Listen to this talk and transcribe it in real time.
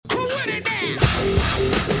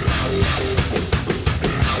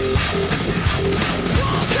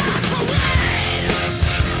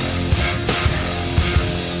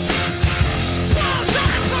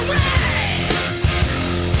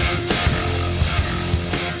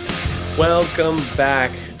Welcome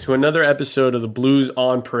back to another episode of the Blues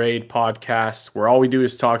on Parade podcast, where all we do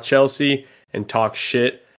is talk Chelsea and talk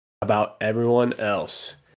shit about everyone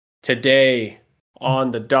else. Today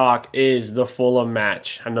on the dock is the Fulham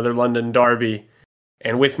match, another London derby.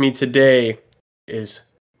 And with me today is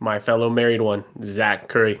my fellow married one, Zach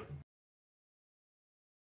Curry.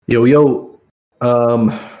 Yo.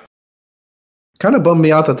 Kind of bummed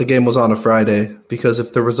me out that the game was on a Friday, because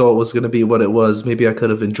if the result was going to be what it was, maybe I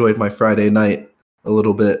could have enjoyed my Friday night a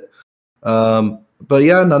little bit. But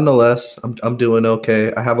yeah, nonetheless, I'm doing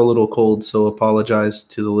okay. I have a little cold, so apologize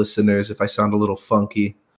to the listeners if I sound a little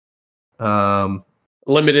funky.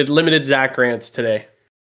 Limited Zach rants today.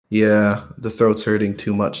 Yeah, the throat's hurting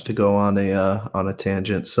too much to go on a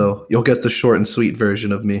tangent, so you'll get the short and sweet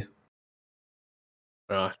version of me.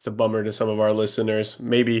 It's a bummer to some of our listeners.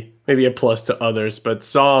 Maybe a plus to others. But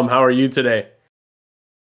Sam, how are you today?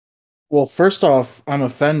 Well, first off, I'm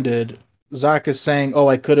offended. Zach is saying,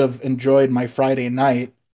 I could have enjoyed my Friday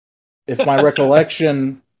night. If my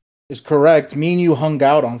recollection is correct, me and you hung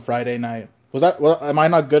out on Friday night. Am I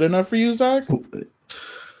not good enough for you, Zach?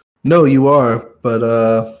 No, you are, but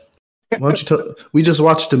why don't you we just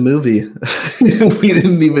watched a movie. We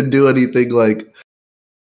didn't even do anything like...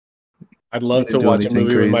 I'd love to watch a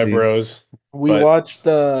movie with my bros. We watched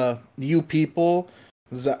You People.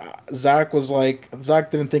 Zach was like,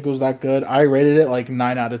 Zach didn't think it was that good. I rated it like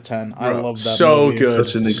 9 out of 10. I love that movie. Good.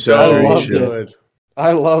 Such an exaggeration. Good.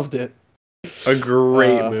 I loved it. A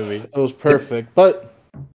great movie. It was perfect. But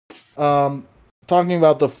talking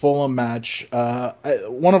about the Fulham match,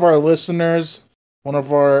 one of our listeners, one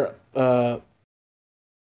of our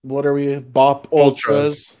what are we? Bop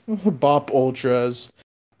Ultras. Bop Ultras.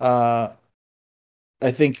 I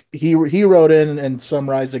think he wrote in and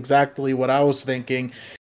summarized exactly what I was thinking.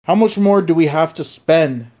 How much more do we have to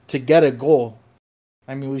spend to get a goal?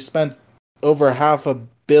 I mean, we spent over $500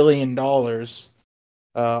 million on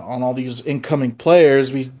all these incoming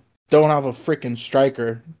players. We don't have a freaking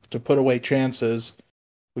striker to put away chances.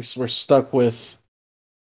 We're stuck with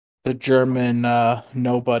the German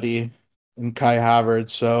nobody in Kai Havertz.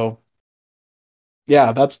 So,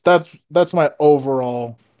 yeah, that's my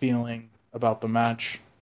overall feeling about the match.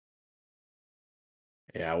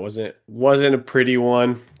 Yeah, it wasn't a pretty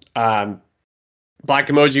one. Black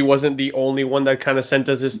Emoji wasn't the only one that kind of sent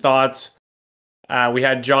us his thoughts. We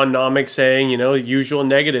had John Nomick saying, usual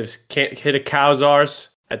negatives. Can't hit a cow's arse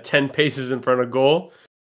at 10 paces in front of goal.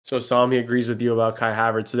 So Sam, he agrees with you about Kai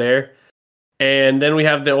Havertz there. And then we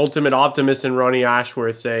have the ultimate optimist in Ronnie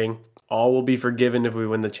Ashworth saying, all will be forgiven if we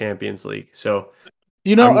win the Champions League. So,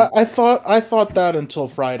 I thought that until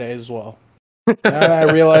Friday as well. And I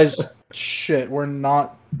realized, shit, we're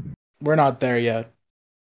not there yet.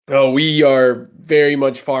 Oh, we are very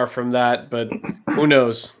much far from that, but who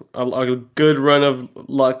knows? A good run of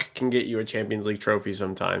luck can get you a Champions League trophy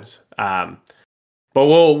sometimes. But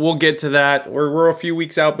we'll get to that. We're a few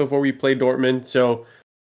weeks out before we play Dortmund, so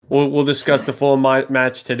we'll discuss the full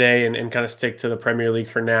match today and kind of stick to the Premier League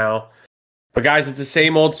for now. But guys, it's the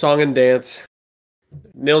same old song and dance.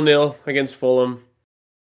 0-0 against Fulham.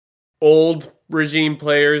 Old regime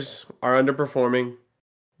players are underperforming.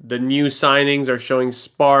 The new signings are showing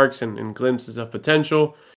sparks and glimpses of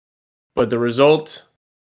potential. But the result,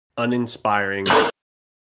 uninspiring.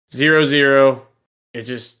 0-0. It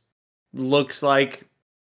just looks like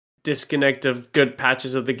disconnect of good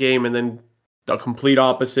patches of the game and then the complete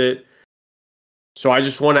opposite. So I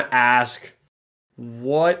just want to ask,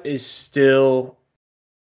 what is still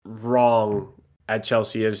wrong at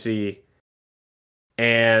Chelsea FC?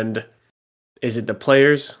 And is it the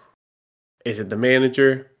players? Is it the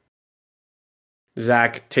manager?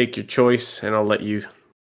 Zach, take your choice, and I'll let you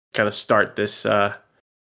kind of start this, kind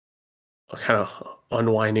of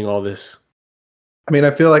unwinding all this. I mean,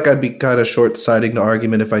 I feel like I'd be kind of short-sighting the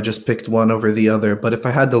argument if I just picked one over the other, but if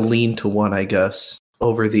I had to lean to one, I guess,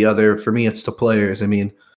 over the other, for me, it's the players. I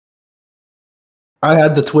mean, I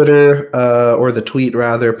had the Twitter, or the tweet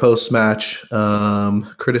rather, post-match,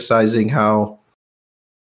 criticizing how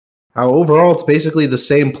overall it's basically the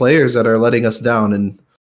same players that are letting us down, and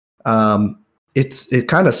it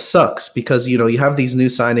kind of sucks because you have these new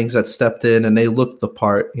signings that stepped in and they looked the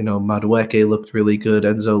part. Madueke looked really good,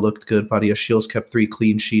 Enzo looked good, Badia Shields kept 3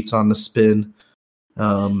 clean sheets on the spin.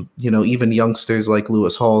 Even youngsters like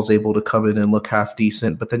Lewis Hall's able to come in and look half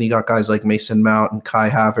decent, but then you got guys like Mason Mount and Kai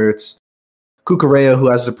Havertz Cucurella, who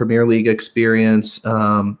has the Premier League experience,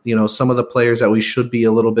 some of the players that we should be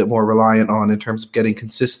a little bit more reliant on in terms of getting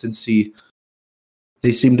consistency,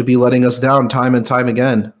 they seem to be letting us down time and time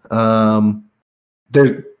again.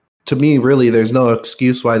 To me, really, there's no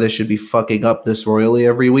excuse why they should be fucking up this royally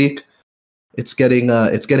every week. It's getting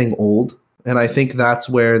old, and I think that's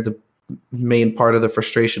where the main part of the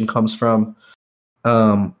frustration comes from.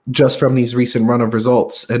 Just from these recent run of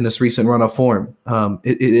results and this recent run of form.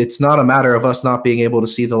 It's not a matter of us not being able to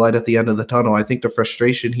see the light at the end of the tunnel. I think the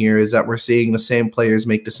frustration here is that we're seeing the same players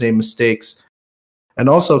make the same mistakes and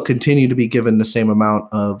also continue to be given the same amount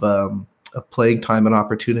of playing time and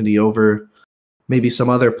opportunity over maybe some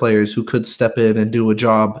other players who could step in and do a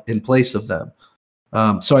job in place of them.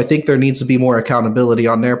 So I think there needs to be more accountability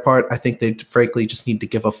on their part. I think they frankly just need to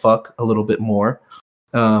give a fuck a little bit more.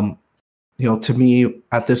 To me,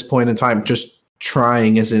 at this point in time, just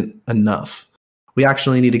trying isn't enough. We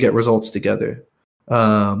actually need to get results together.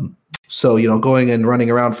 So, going and running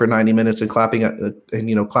around for 90 minutes and clapping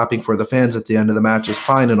clapping for the fans at the end of the match is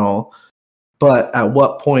fine and all. But at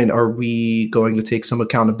what point are we going to take some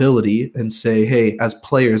accountability and say, hey, as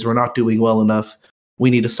players, we're not doing well enough. We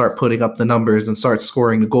need to start putting up the numbers and start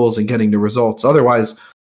scoring the goals and getting the results. Otherwise,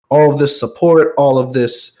 all of this support, all of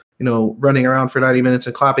this, running around for 90 minutes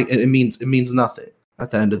and clapping, it means nothing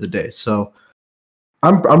at the end of the day. So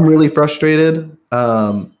I'm really frustrated.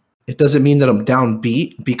 It doesn't mean that I'm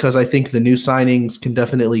downbeat because I think the new signings can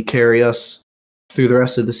definitely carry us through the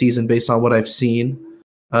rest of the season based on what I've seen.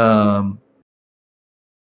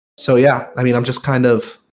 So yeah, I mean, I'm just kind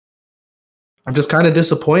of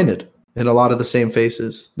disappointed in a lot of the same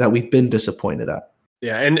faces that we've been disappointed at.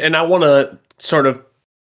 Yeah, and I want to sort of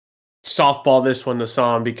softball this one to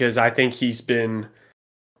Sam because I think he's been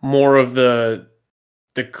more of the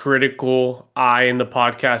critical eye in the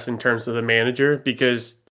podcast in terms of the manager.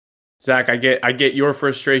 Because Zach, I get your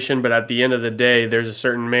frustration, but at the end of the day, there's a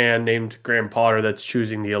certain man named Graham Potter that's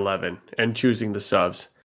choosing the 11 and choosing the subs.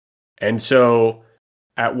 And so,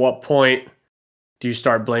 at what point do you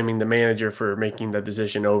start blaming the manager for making that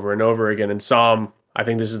decision over and over again? And Sam, I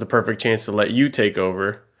think this is the perfect chance to let you take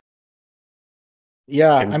over.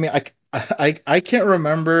 Yeah, I mean, I can't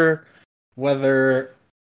remember whether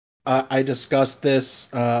I discussed this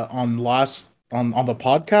on the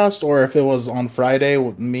podcast or if it was on Friday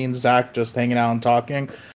with me and Zach just hanging out and talking.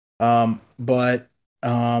 But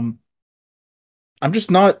I'm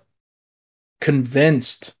just not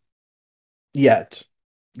convinced yet.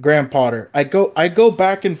 Graham Potter. I go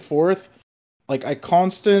back and forth. Like I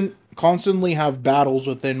constantly have battles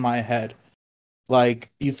within my head. Like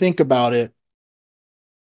you think about it.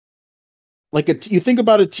 You think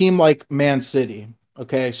about a team like Man City,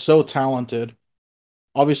 okay, so talented.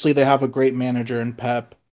 Obviously, they have a great manager in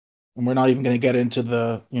Pep, and we're not even going to get into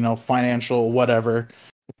the financial whatever.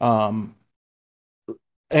 And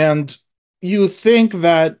you think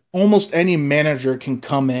that almost any manager can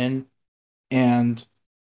come in and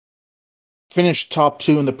finish top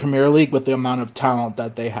 2 in the Premier League with the amount of talent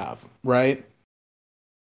that they have, right?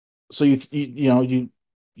 So you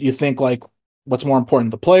think like, what's more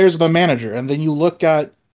important, the players or the manager? And then you look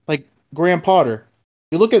at like Graham Potter.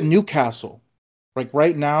 You look at Newcastle. Like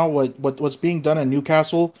right now, what's being done at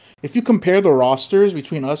Newcastle, if you compare the rosters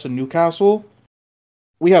between us and Newcastle,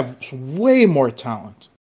 we have way more talent.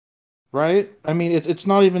 Right? I mean, it's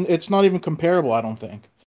not even comparable, I don't think.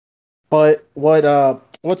 But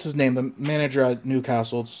what's his name? The manager at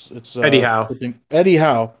Newcastle, it's Eddie Howe. Eddie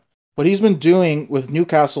Howe. What he's been doing with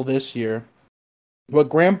Newcastle this year, what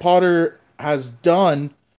Graham Potter has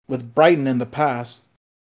done with Brighton in the past,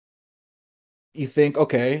 you think,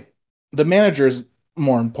 okay, the manager is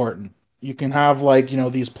more important. You can have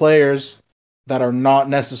these players that are not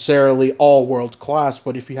necessarily all world class,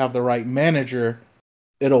 but if you have the right manager,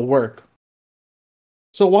 it'll work.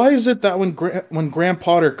 So why is it that when Graham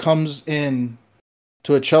Potter comes in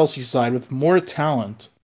to a Chelsea side with more talent,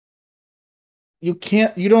 you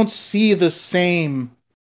don't see the same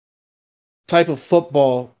type of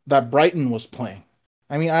football that Brighton was playing?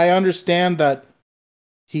 I mean, I understand that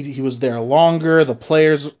he was there longer, the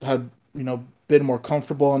players had, been more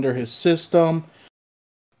comfortable under his system.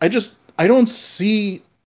 I don't see,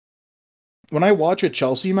 when I watch a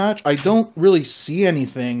Chelsea match, I don't really see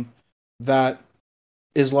anything that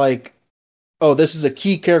is like, oh, this is a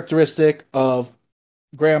key characteristic of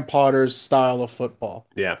Graham Potter's style of football.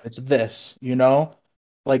 Yeah. It's this,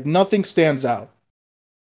 like nothing stands out.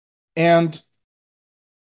 And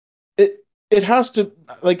it has to,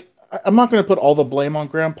 like, I'm not going to put all the blame on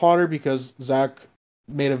Graham Potter because Zach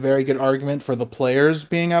made a very good argument for the players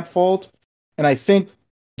being at fault. And I think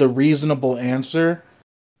the reasonable answer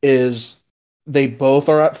is they both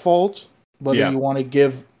are at fault, whether Yeah. you want to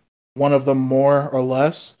give one of them more or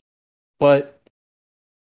less. But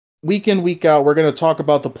week in, week out, we're going to talk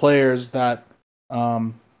about the players that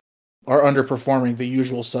are underperforming, the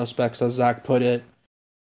usual suspects, as Zach put it,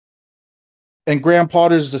 and Graham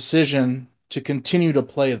Potter's decision to continue to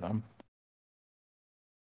play them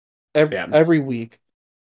every week.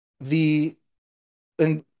 The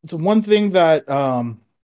one thing that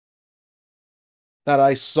that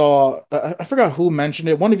I saw, I forgot who mentioned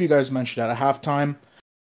it. One of you guys mentioned it at halftime.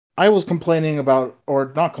 I was complaining about,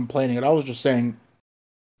 or not complaining, I was just saying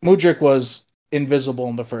Mudryk was invisible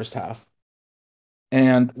in the first half.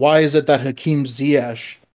 And why is it that Hakeem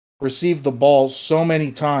Ziyech received the ball so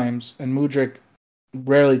many times and Mudryk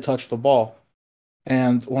rarely touched the ball?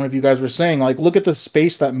 And one of you guys were saying, like, look at the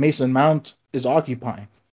space that Mason Mount is occupying.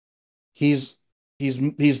 He's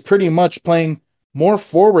pretty much playing more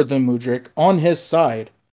forward than Mudryk on his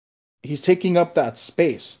side. He's taking up that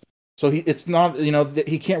space. So it's not,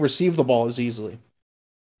 he can't receive the ball as easily.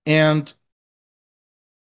 And,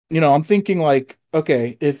 I'm thinking like,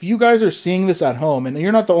 okay, if you guys are seeing this at home, and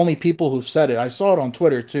you're not the only people who've said it, I saw it on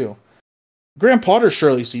Twitter too. Graham Potter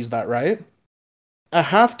surely sees that, right? At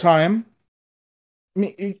halftime,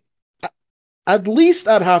 at least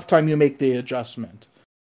at halftime, you make the adjustment.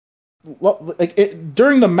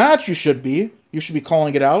 During the match, you should be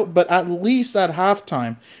calling it out, but at least at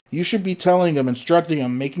halftime, you should be telling him, instructing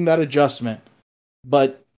him, making that adjustment.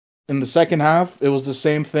 But in the second half, it was the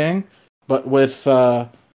same thing, but with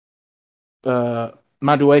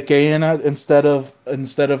Madueke in it instead of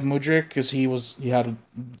Mudryk, because he had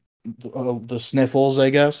the sniffles, I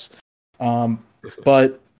guess.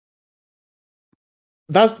 But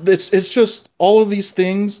it's just all of these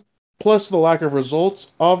things, plus the lack of results,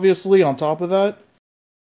 obviously, on top of that,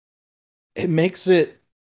 it makes it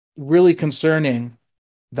really concerning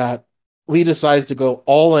that we decided to go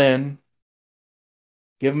all in,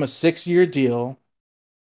 give him a 6-year deal,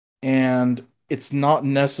 and it's not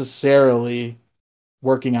necessarily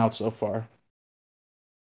working out so far.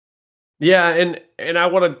 Yeah, and I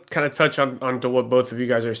want to kind of touch onto what both of you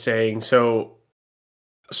guys are saying. So,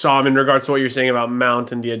 Sam, in regards to what you're saying about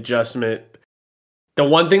Mount and the adjustment, the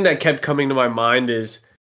one thing that kept coming to my mind is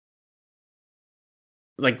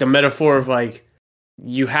like the metaphor of like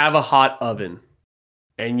you have a hot oven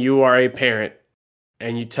and you are a parent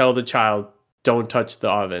and you tell the child, don't touch the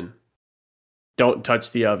oven. Don't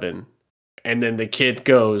touch the oven. And then the kid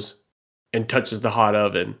goes and touches the hot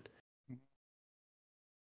oven.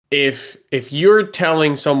 If you're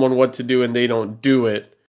telling someone what to do and they don't do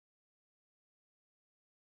it,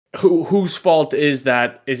 whose fault is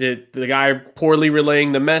that? Is it the guy poorly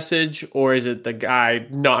relaying the message, or is it the guy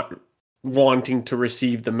not wanting to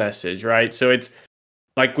receive the message, right? So it's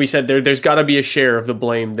like we said, there's got to be a share of the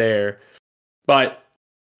blame there. But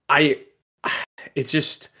it's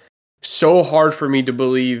just so hard for me to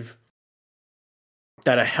believe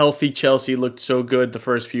that a healthy Chelsea looked so good the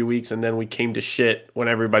first few weeks and then we came to shit when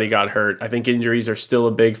everybody got hurt. I think injuries are still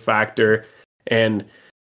a big factor, and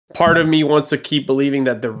part of me wants to keep believing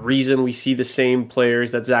that the reason we see the same players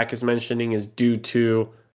that Zach is mentioning is due to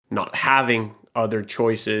not having other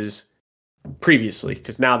choices previously,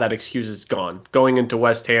 because now that excuse is gone. Going into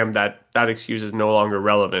West Ham, that excuse is no longer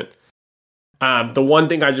relevant. The one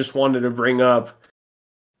thing I just wanted to bring up,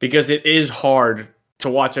 because it is hard to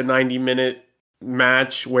watch a 90-minute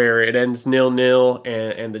match where it ends 0-0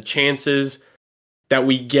 and the chances that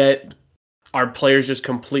we get our players just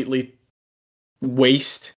completely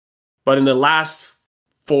waste. But in the last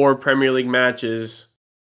 4 Premier League matches,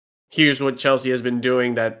 here's what Chelsea has been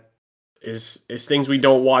doing that is things we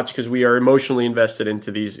don't watch because we are emotionally invested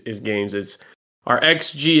into these games. It's our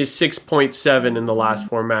XG is 6.7 in the last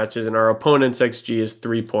 4 matches, and our opponent's XG is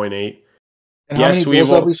 3.8. And yes, how many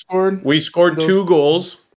goals have we scored? We scored 2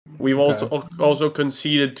 goals. We've also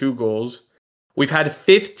conceded 2 goals. We've had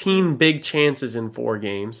 15 big chances in 4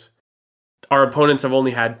 games. Our opponents have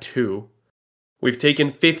only had 2. We've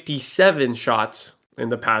taken 57 shots in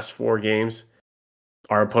the past 4 games.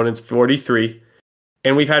 Our opponent's 43.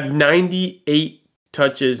 And we've had 98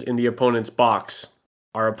 touches in the opponent's box.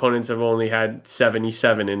 Our opponents have only had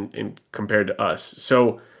 77 in compared to us.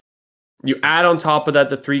 So you add on top of that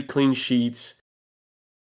the 3 clean sheets.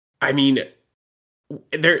 I mean,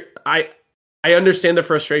 I understand the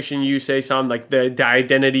frustration you say, Sam, like the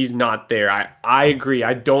identity's not there. I agree.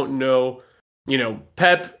 I don't know.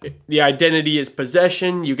 Pep, the identity is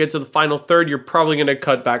possession. You get to the final third, you're probably going to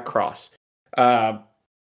cut back cross.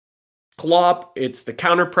 Klopp, it's the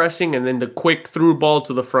counter pressing and then the quick through ball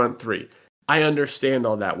to the front 3. I understand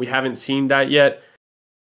all that. We haven't seen that yet.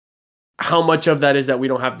 how much of that is that we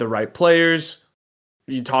don't have the right players?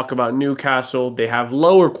 You talk about Newcastle, they have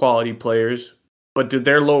lower quality players, but do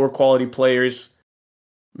their lower quality players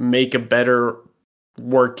make a better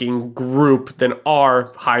working group than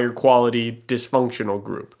our higher quality dysfunctional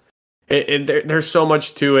group? There's so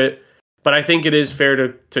much to it, but I think it is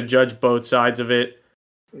fair to judge both sides of it.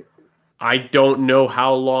 I don't know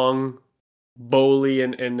how long Bowley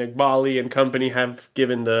and Igbali and company have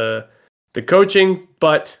given the coaching,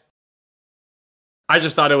 but I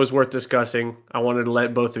just thought it was worth discussing. I wanted to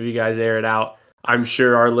let both of you guys air it out. I'm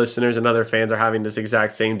sure our listeners and other fans are having this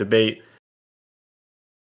exact same debate.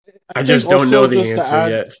 I just don't know the answer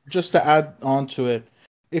yet. Just to add on to it,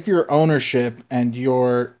 if your ownership and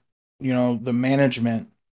your, the management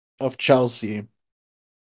of Chelsea,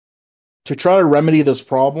 to try to remedy this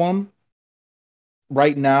problem,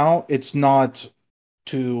 right now, it's not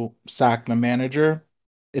to sack the manager.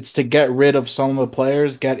 It's to get rid of some of the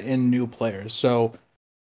players, get in new players. So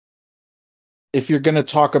if you're going to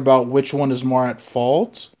talk about which one is more at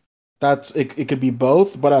fault, it could be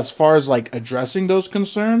both. But as far as like addressing those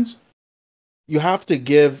concerns, you have to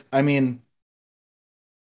give, at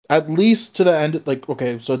least to the end,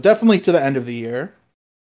 so definitely to the end of the year.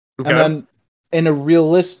 Okay. And then in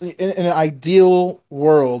an ideal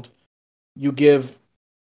world, you give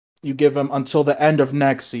them until the end of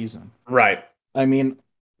next season. Right.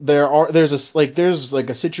 There's a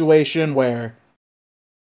situation where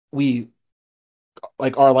we are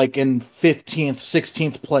in 15th,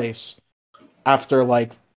 16th place after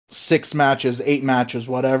 6 matches, 8 matches,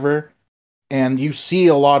 whatever. And you see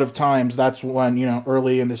a lot of times that's when,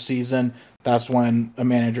 early in the season, that's when a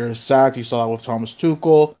manager is sacked. You saw that with Thomas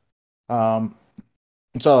Tuchel.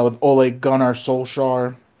 You saw that with Ole Gunnar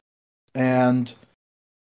Solskjaer. And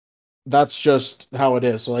that's just how it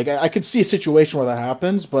is. So I could see a situation where that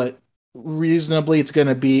happens, but reasonably it's going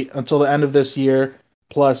to be until the end of this year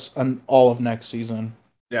plus all of next season.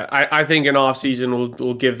 Yeah, I think an off season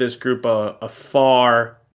will give this group a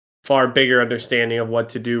far bigger understanding of what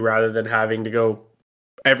to do rather than having to go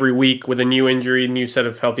every week with a new injury, new set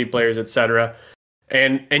of healthy players, etc.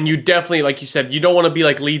 And you definitely, like you said, you don't want to be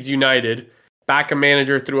like Leeds United, back a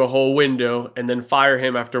manager through a whole window and then fire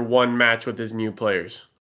him after one match with his new players.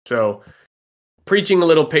 So preaching a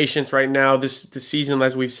little patience right now. This season,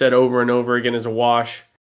 as we've said over and over again, is a wash.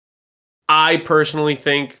 I personally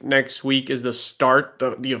think next week is the start,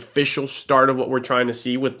 the official start of what we're trying to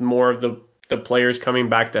see with more of the players coming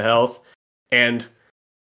back to health. And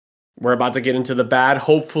we're about to get into the bad.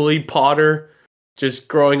 Hopefully Potter just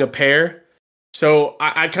growing a pair. So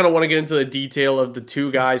I kind of want to get into the detail of the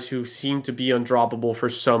two guys who seem to be undroppable for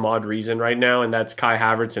some odd reason right now, and that's Kai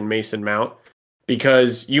Havertz and Mason Mount.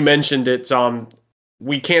 Because you mentioned it,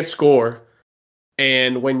 we can't score.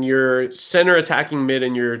 And when your center attacking mid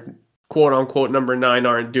and your quote-unquote number 9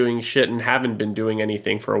 aren't doing shit and haven't been doing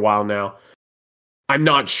anything for a while now, I'm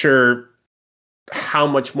not sure how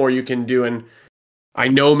much more you can do. And I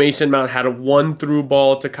know Mason Mount had a 1-through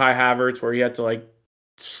ball to Kai Havertz where he had to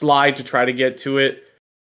slide to try to get to it.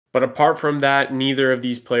 But apart from that, neither of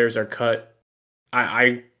these players are cut.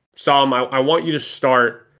 I saw him. I want you to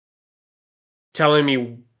start telling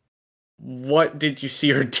me, what did you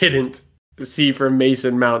see or didn't see from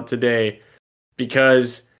Mason Mount today?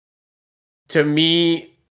 Because to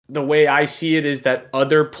me, the way I see it is that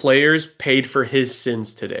other players paid for his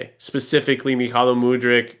sins today, specifically Mykhailo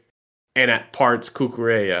Mudryk and at parts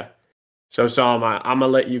Cucurella. So Sam, I'm going to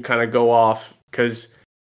let you kind of go off, because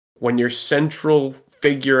when your central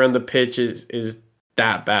figure on the pitch is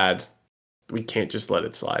that bad, we can't just let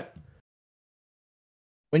it slide.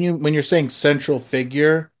 When you're saying central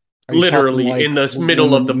figure, literally in the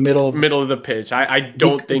middle of the pitch, I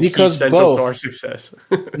don't think he's central to our success.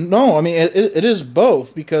 No, it is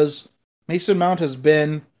both, because Mason Mount has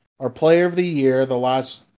been our player of the year the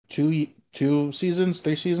last 3 seasons.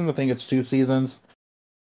 I think it's 2 seasons.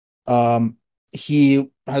 He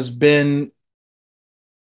has been,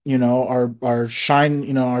 our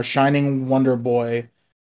shining wonder boy,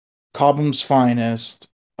 Cobham's finest.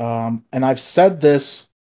 And I've said this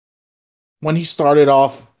when he started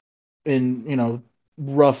off in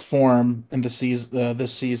rough form in the season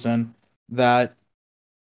this season, that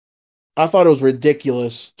I thought it was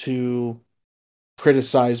ridiculous to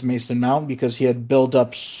criticize Mason Mount, because he had built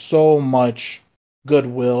up so much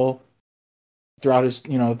goodwill throughout his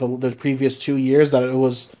the previous 2 years that it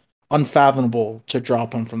was unfathomable to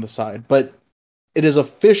drop him from the side. But it has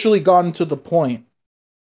officially gotten to the point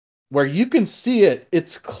where you can see it.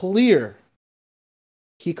 It's clear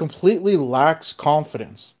he completely lacks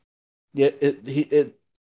confidence.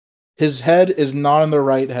 His head is not in the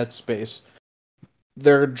right headspace.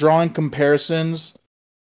 they're drawing comparisons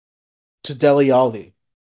to Dele Alli.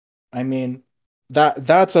 I mean,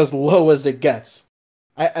 that's as low as it gets.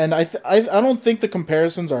 I don't think the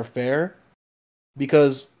comparisons are fair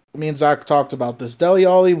because me and Zach talked about this. Dele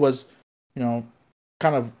Alli was,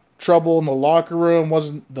 kind of trouble in the locker room,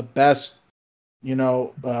 wasn't the best,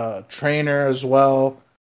 trainer as well.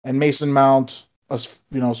 And Mason Mount, as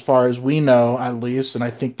far as we know, at least, and I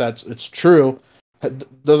think it's true,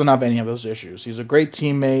 doesn't have any of those issues. He's a great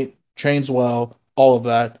teammate, trains well, all of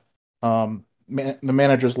that. The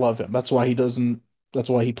managers love him. That's why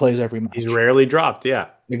he plays every match. He's rarely dropped. Yeah,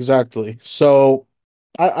 exactly. So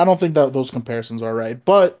I don't think that those comparisons are right,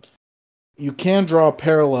 but you can draw a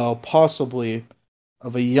parallel possibly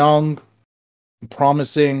of a young,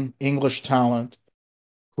 promising English talent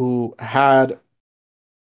who had,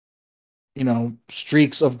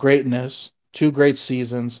 streaks of greatness, 2 great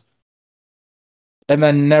seasons, and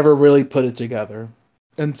then never really put it together.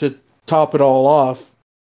 And to top it all off,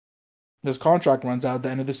 his contract runs out at the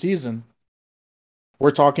end of the season.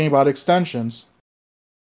 We're talking about extensions.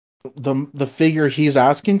 The figure he's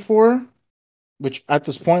asking for, which at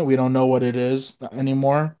this point we don't know what it is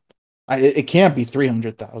anymore. It can't be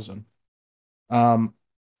 300,000. No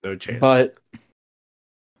chance. But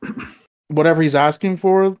whatever he's asking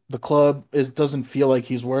for, the club doesn't feel like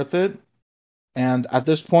he's worth it. And at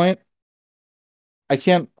this point, I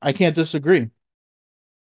can't disagree.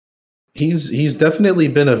 He's definitely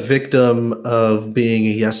been a victim of being a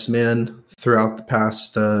yes man throughout the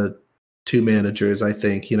past 2 managers, I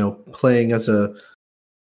think. Playing as a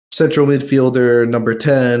central midfielder, number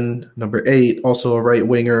 10, number 8, also a right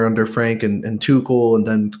winger under Frank and Tuchel, and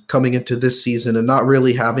then coming into this season and not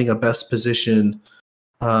really having a best position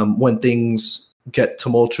when things get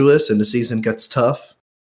tumultuous and the season gets tough.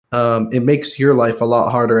 It makes your life a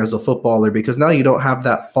lot harder as a footballer because now you don't have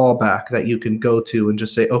that fallback that you can go to and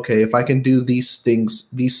just say, okay, if I can do these things,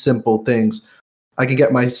 these simple things, I can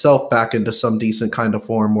get myself back into some decent kind of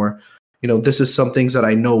form where, this is some things that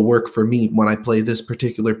I know work for me when I play this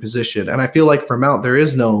particular position. And I feel like for Mount, there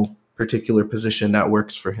is no particular position that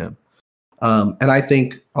works for him. And I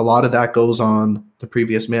think a lot of that goes on the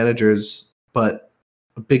previous managers, but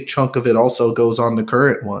a big chunk of it also goes on the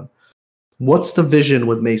current one. What's the vision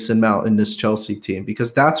with Mason Mount in this Chelsea team?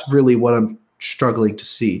 Because that's really what I'm struggling to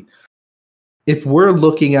see. If we're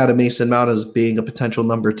looking at a Mason Mount as being a potential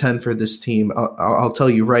number 10 for this team, I'll tell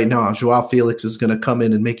you right now, Joao Felix is going to come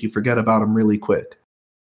in and make you forget about him really quick.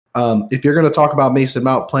 If you're going to talk about Mason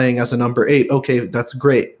Mount playing as a number 8, okay, that's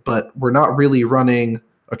great. But we're not really running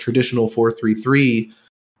a traditional 4-3-3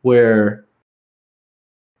 where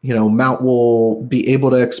Mount will be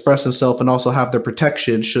able to express himself and also have the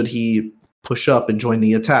protection should he push up and join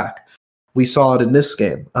the attack. We saw it in this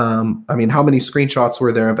game. How many screenshots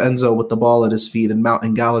were there of Enzo with the ball at his feet and Mount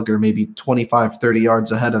and Gallagher maybe 25, 30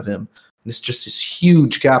 yards ahead of him? And it's just this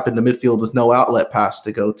huge gap in the midfield with no outlet pass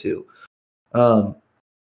to go to. But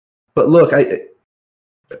look,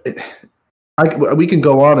 we can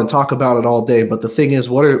go on and talk about it all day, but the thing is,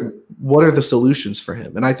 what are the solutions for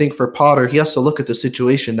him? And I think for Potter, he has to look at the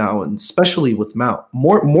situation now, and especially with Mount,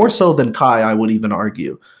 more so than Kai, I would even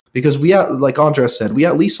argue. Because like Andres said, we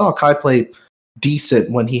at least saw Kai play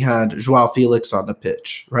decent when he had Joao Felix on the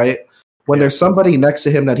pitch, right? When there's somebody next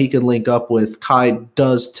to him that he can link up with, Kai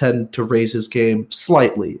does tend to raise his game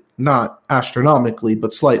slightly. Not astronomically,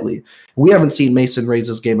 but slightly. We haven't seen Mason raise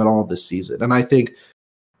his game at all this season. And I think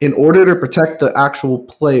in order to protect the actual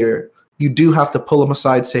player, you do have to pull him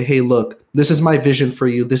aside, say, hey, look, this is my vision for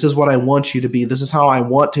you. This is what I want you to be. This is how I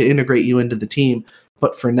want to integrate you into the team.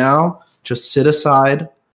 But for now, just sit aside,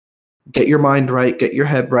 get your mind right, get your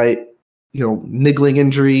head right, niggling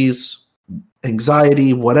injuries,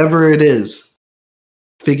 anxiety, whatever it is,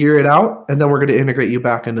 figure it out, and then we're going to integrate you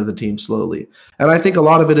back into the team slowly. And I think a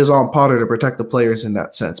lot of it is on Potter to protect the players in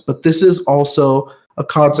that sense. But this is also a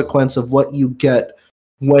consequence of what you get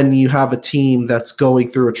when you have a team that's going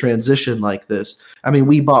through a transition like this.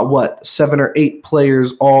 We bought, 7 or 8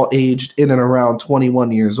 players all aged in and around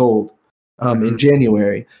 21 years old in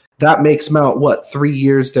January. That makes Mount, 3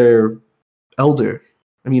 years their elder.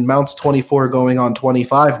 Mount's 24 going on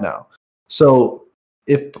 25 now. So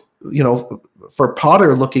if, for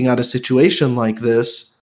Potter looking at a situation like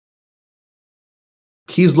this,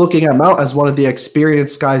 he's looking at Mount as one of the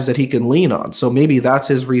experienced guys that he can lean on. So maybe that's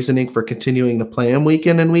his reasoning for continuing to play him week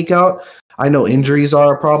in and week out. I know injuries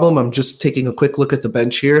are a problem. I'm just taking a quick look at the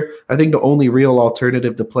bench here. I think the only real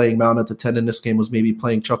alternative to playing Mount at the 10 in this game was maybe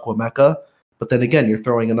playing Chukwuemeka. But then again, you're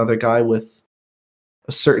throwing another guy with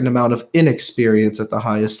a certain amount of inexperience at the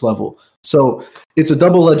highest level. So it's a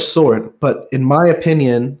double-edged sword. But in my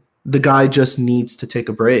opinion, the guy just needs to take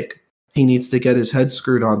a break. He needs to get his head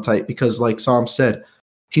screwed on tight because, like Sam said,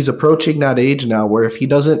 he's approaching that age now where if he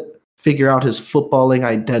doesn't figure out his footballing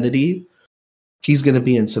identity, he's going to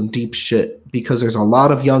be in some deep shit because there's a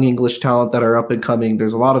lot of young English talent that are up and coming.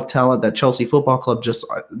 There's a lot of talent that Chelsea Football Club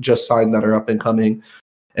just signed that are up and coming.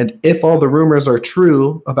 And if all the rumors are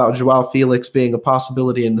true about Joao Felix being a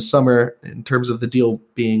possibility in the summer in terms of the deal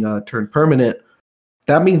being turned permanent,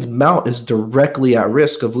 that means Mount is directly at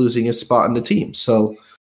risk of losing his spot in the team. So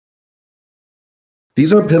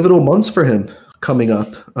these are pivotal months for him coming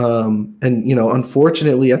up. And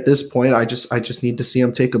unfortunately at this point, I just need to see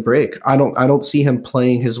him take a break. I don't see him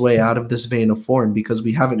playing his way out of this vein of form because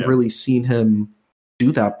we haven't really seen him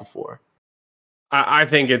do that before. I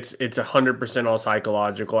think it's 100% all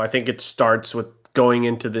psychological. I think it starts with going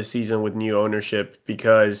into the season with new ownership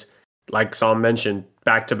because, like Sam mentioned,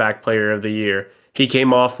 back-to-back player of the year. He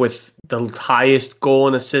came off with the highest goal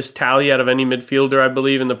and assist tally out of any midfielder, I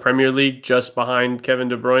believe, in the Premier League, just behind Kevin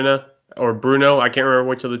De Bruyne or Bruno. I can't remember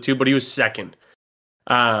which of the two, but he was second.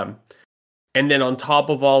 And then on top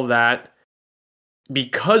of all that,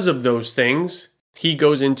 because of those things, he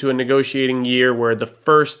goes into a negotiating year where the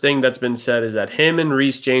first thing that's been said is that him and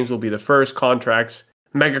Reece James will be the first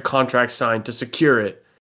mega contracts signed to secure it.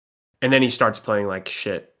 And then he starts playing like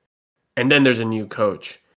shit. And then there's a new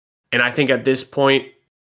coach. And I think at this point,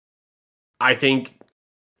 I think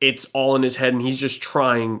it's all in his head and he's just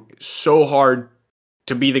trying so hard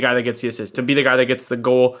to be the guy that gets the assist, to be the guy that gets the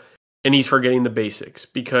goal. And he's forgetting the basics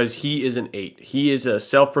because he is an 8. He is a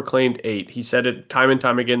self-proclaimed 8. He said it time and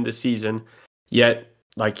time again this season. Yet,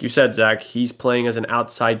 like you said, Zach, he's playing as an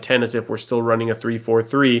outside 10 as if we're still running a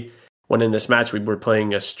 3-4-3, when in this match we were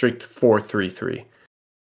playing a strict 4-3-3.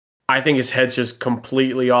 I think his head's just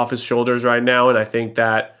completely off his shoulders right now, and I think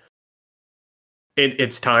that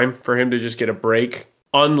it's time for him to just get a break.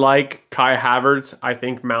 Unlike Kai Havertz, I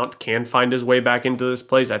think Mount can find his way back into this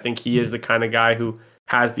place. I think he is the kind of guy who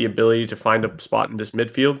has the ability to find a spot in this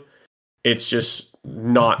midfield. It's just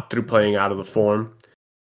not through playing out of the form.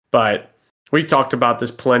 But we've talked about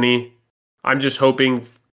this plenty. I'm just hoping,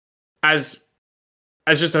 as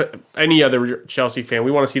just any other Chelsea fan,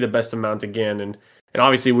 we want to see the best of Mount again. And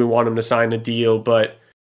obviously we want him to sign a deal, but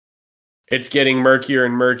it's getting murkier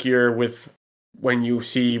and murkier with when you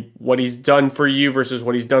see what he's done for you versus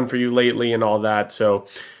what he's done for you lately and all that. So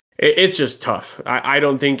it's just tough. I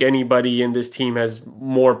don't think anybody in this team has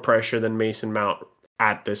more pressure than Mason Mount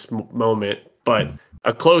at this moment, but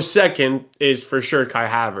a close second is for sure Kai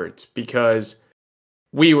Havertz because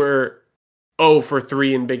we were 0 for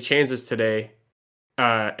 3 in big chances today,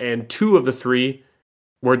 and 2 of the 3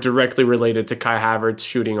 were directly related to Kai Havertz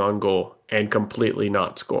shooting on goal and completely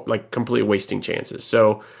not score, like completely wasting chances.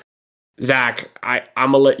 So, Zach, I'm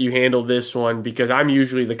going to let you handle this one because I'm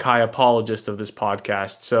usually the Kai apologist of this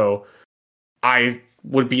podcast. So I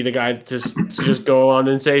would be the guy to just go on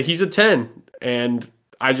and say he's a 10. And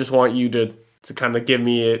I just want you to kind of give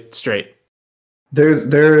me it straight.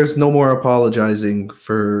 There's no more apologizing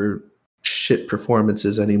for shit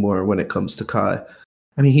performances anymore when it comes to Kai.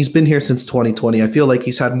 I mean, he's been here since 2020. I feel like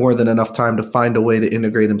he's had more than enough time to find a way to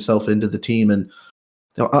integrate himself into the team. And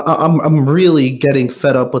I'm really getting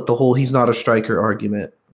fed up with the whole he's not a striker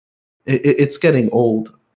argument. It's getting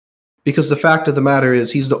old because the fact of the matter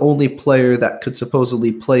is he's the only player that could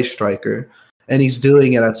supposedly play striker, and he's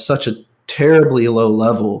doing it at such a terribly low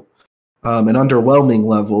level, an underwhelming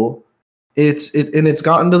level. It's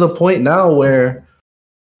gotten to the point now where,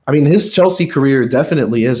 I mean, his Chelsea career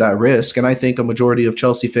definitely is at risk, and I think a majority of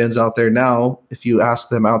Chelsea fans out there now, if you ask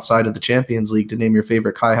them outside of the Champions League to name your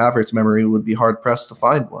favorite Kai Havertz memory, would be hard-pressed to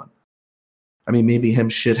find one. I mean, maybe him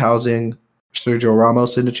shithousing Sergio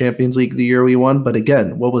Ramos in the Champions League the year we won, but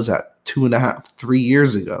again, what was that, 2.5, 3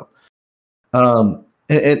 years ago? And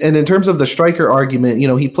in terms of the striker argument,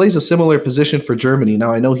 he plays a similar position for Germany.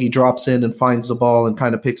 Now, I know he drops in and finds the ball and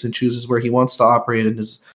kind of picks and chooses where he wants to operate, and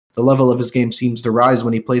the level of his game seems to rise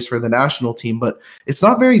when he plays for the national team. But it's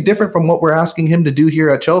not very different from what we're asking him to do here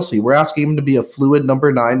at Chelsea. We're asking him to be a fluid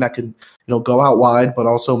number 9 that can, go out wide, but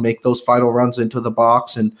also make those final runs into the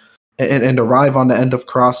box and arrive on the end of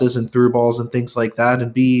crosses and through balls and things like that,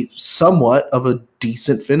 and be somewhat of a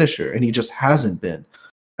decent finisher. And he just hasn't been.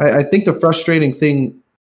 I think the frustrating thing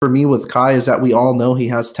for me with Kai is that we all know he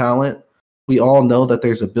has talent. We all know that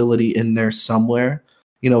there's ability in there somewhere.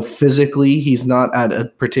 Physically, he's not at a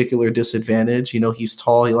particular disadvantage. He's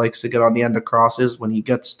tall. He likes to get on the end of crosses. When he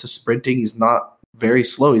gets to sprinting, he's not very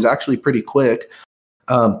slow. He's actually pretty quick.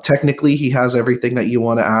 Technically, he has everything that you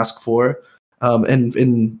want to ask for.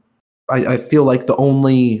 And I feel like the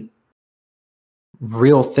only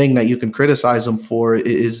real thing that you can criticize him for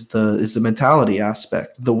is the mentality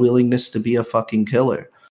aspect, the willingness to be a fucking killer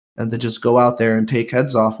and to just go out there and take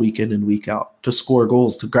heads off week in and week out, to score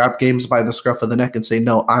goals, to grab games by the scruff of the neck and say,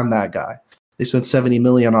 no, I'm that guy. They spent $70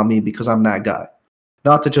 million on me because I'm that guy.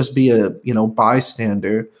 Not to just be a,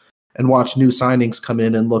 bystander and watch new signings come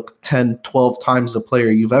in and look 10, 12 times the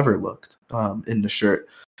player you've ever looked in the shirt.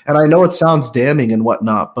 And I know it sounds damning and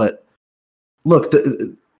whatnot, but look,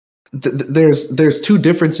 there's two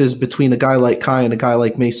differences between a guy like Kai and a guy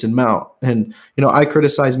like Mason Mount. And, I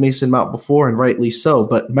criticized Mason Mount before, and rightly so,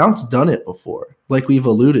 but Mount's done it before, like we've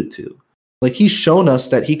alluded to. Like, he's shown us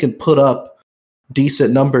that he can put up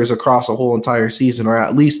decent numbers across a whole entire season, or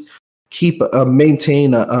at least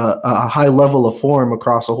maintain a high level of form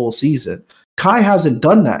across a whole season. Kai hasn't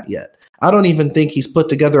done that yet. I don't even think he's put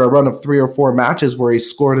together a run of 3 or 4 matches where he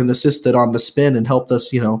scored and assisted on the spin and helped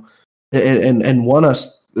us, and won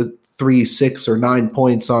us 3, 6, or 9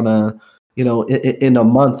 points on in a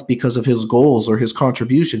month because of his goals or his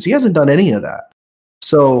contributions. He hasn't done any of that.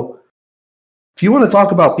 So if you want to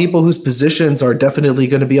talk about people whose positions are definitely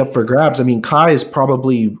going to be up for grabs, I mean, Kai is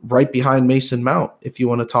probably right behind Mason Mount if you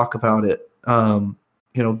want to talk about it.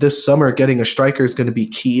 This summer getting a striker is going to be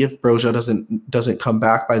key if Broja doesn't come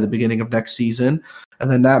back by the beginning of next season. And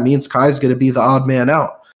then that means Kai's going to be the odd man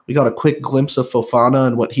out. We got a quick glimpse of Fofana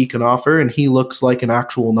and what he can offer, and he looks like an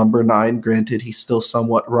actual number 9. Granted, he's still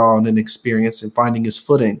somewhat raw and inexperienced in finding his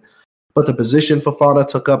footing. But the position Fofana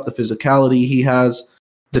took up, the physicality he has,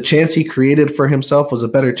 the chance he created for himself was a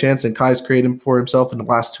better chance than Kai's created for himself in the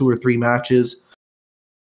last 2 or 3 matches.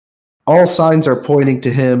 All signs are pointing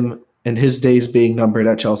to him and his days being numbered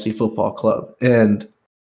at Chelsea Football Club. And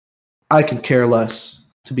I could care less,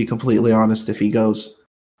 to be completely honest, if he goes.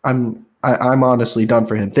 I'm honestly done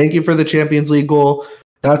for him. Thank you for the Champions League goal.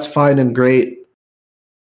 That's fine and great.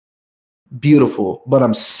 Beautiful. But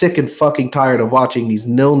I'm sick and fucking tired of watching these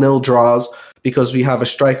 0-0 draws because we have a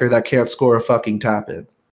striker that can't score a fucking tap in.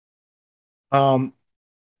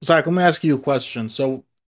 Zach, let me ask you a question. So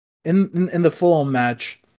in the Fulham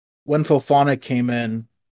match, when Fofana came in,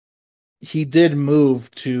 he did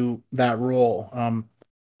move to that role. I'm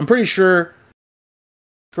pretty sure,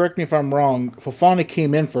 correct me if I'm wrong, Fofana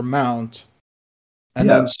came in for Mount, and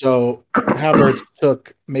then so Havertz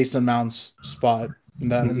took Mason Mount's spot in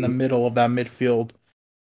the middle of that midfield.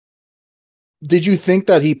 Did you think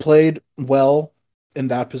that he played well in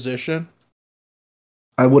that position?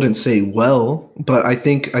 I wouldn't say well, but I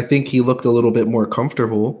think he looked a little bit more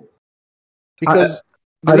comfortable. Because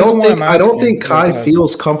I don't think Kai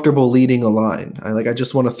feels comfortable leading a line. I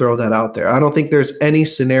just want to throw that out there. I don't think there's any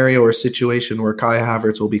scenario or situation where Kai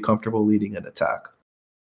Havertz will be comfortable leading an attack.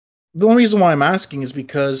 The only reason why I'm asking is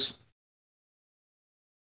because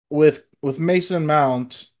with Mason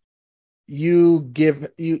Mount, you kind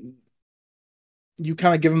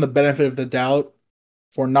of give him the benefit of the doubt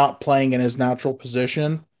for not playing in his natural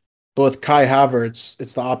position. But with Kai Havertz,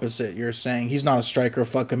 it's the opposite. You're saying he's not a striker,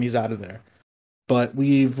 fuck him, he's out of there. But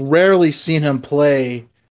we've rarely seen him play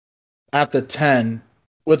at the 10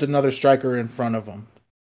 with another striker in front of him.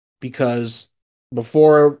 Because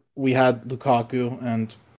before we had Lukaku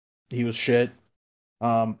and he was shit.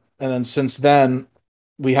 And then since then,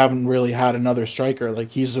 we haven't really had another striker.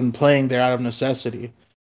 Like, he's been playing there out of necessity.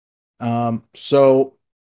 So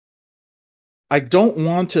I don't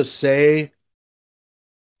want to say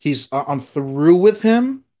I'm through with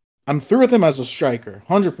him. I'm through with him as a striker,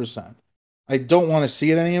 100%. I don't want to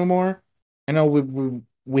see it anymore. I know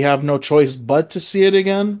we have no choice but to see it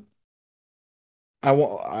again. I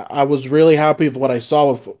was really happy with what I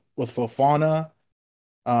saw with Fofana.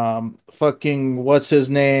 Fucking what's his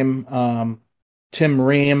name? Tim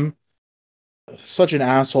Ream. Such an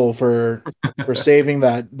asshole for saving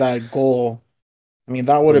that goal. I mean,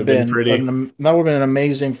 that would have been an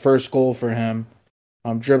amazing first goal for him.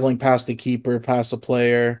 Dribbling past the keeper, past the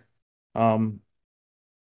player.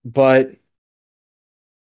 But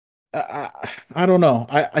I don't know.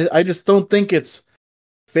 I just don't think it's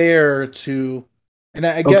fair to. And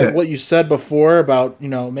I get what you said before about,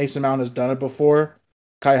 Mason Mount has done it before.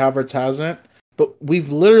 Kai Havertz hasn't. But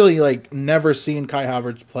we've literally never seen Kai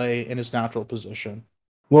Havertz play in his natural position.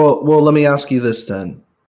 Well, let me ask you this then.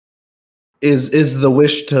 Is the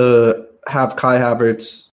wish to have Kai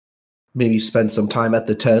Havertz maybe spend some time at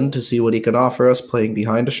the 10 to see what he can offer us playing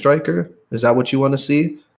behind a striker? Is that what you want to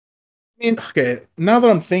see? I mean, okay, now that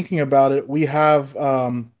I'm thinking about it, we have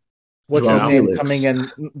what's his name coming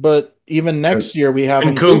in, but even next year we have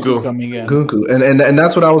Nkunku coming in. Nkunku, and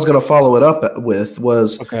that's what I was going to follow it up with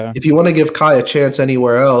was if you want to give Kai a chance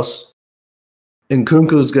anywhere else,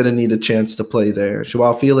 Nkunku's going to need a chance to play there.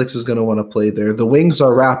 Joao Felix is going to want to play there. The wings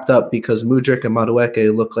are wrapped up because Mudryk and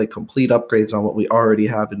Madueke look like complete upgrades on what we already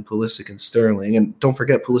have in Pulisic and Sterling. And don't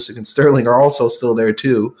forget, Pulisic and Sterling are also still there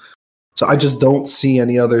too. So I just don't see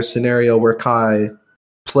any other scenario where Kai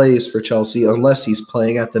plays for Chelsea unless he's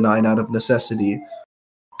playing at the 9 out of necessity.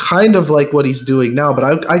 Kind of like what he's doing now,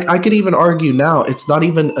 but I could even argue now it's not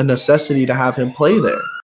even a necessity to have him play there.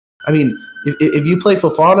 I mean, if you play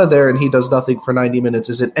Fofana there and he does nothing for 90 minutes,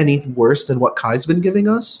 is it any worse than what Kai's been giving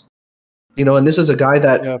us? You know, and this is a guy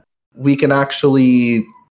that we can actually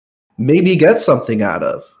maybe get something out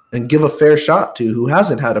of and give a fair shot to who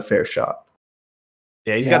hasn't had a fair shot.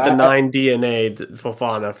 Yeah, he's got the 9 DNA,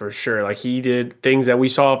 Fofana, for sure. Like, he did things that we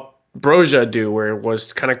saw Broja do, where it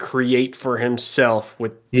was kind of create for himself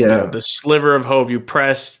with the sliver of hope. You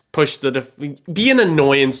press, push be an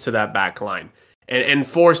annoyance to that back line. And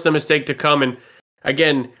force the mistake to come. And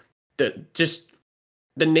again, the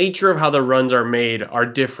nature of how the runs are made are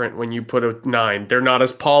different when you put a 9. They're not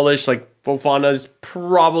as polished. Like, Fofana's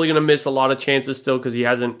probably going to miss a lot of chances still because he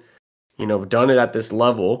hasn't, done it at this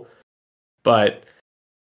level. But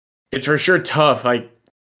it's for sure tough. Like,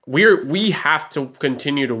 we have to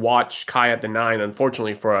continue to watch Kai at the 9,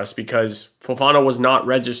 unfortunately for us, because Fofana was not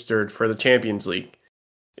registered for the Champions League.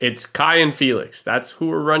 It's Kai and Felix. That's who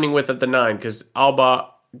we're running with at the 9 because Alba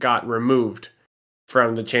got removed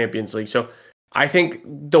from the Champions League. So I think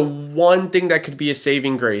the one thing that could be a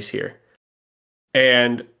saving grace here,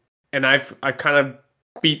 and I've kind of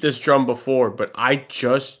beat this drum before, but I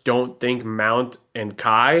just don't think Mount and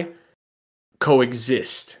Kai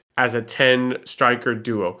coexist as a 10 striker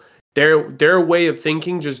duo. Their way of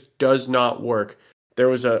thinking just does not work. There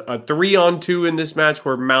was a 3-on-2 in this match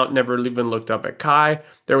where Mount never even looked up at Kai.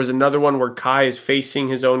 There was another one where Kai is facing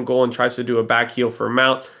his own goal and tries to do a back heel for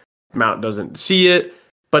Mount. Mount doesn't see it.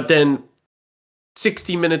 But then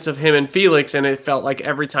 60 minutes of him and Felix, and it felt like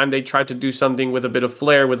every time they tried to do something with a bit of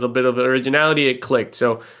flair, with a bit of originality, it clicked.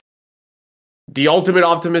 So the ultimate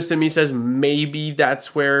optimist in me says maybe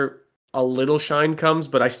that's where a little shine comes,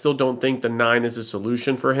 but I still don't think the 9 is a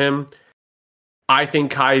solution for him. I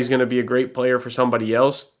think Kai is going to be a great player for somebody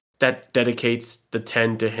else that dedicates the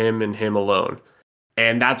 10 to him and him alone.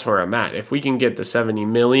 And that's where I'm at. If we can get the 70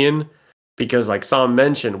 million, because like Sam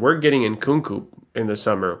mentioned, we're getting Nkunku in the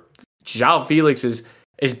summer. Joao Felix is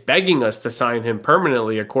begging us to sign him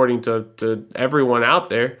permanently, according to everyone out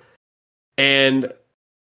there. And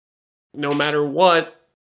no matter what,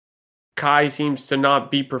 Kai seems to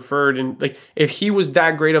not be preferred. And like, if he was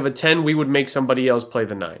that great of a 10, we would make somebody else play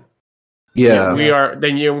the 9. Yeah, we are.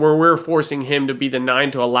 Then we're forcing him to be the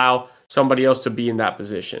 9 to allow somebody else to be in that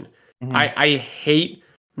position. Mm-hmm. I hate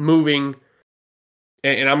moving,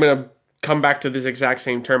 and I'm gonna come back to this exact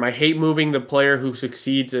same term. I hate moving the player who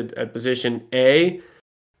succeeds at position A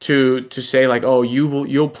to say like, oh,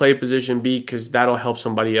 you'll play position B because that'll help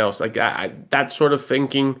somebody else. Like that sort of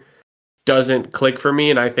thinking doesn't click for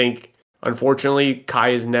me, and I think unfortunately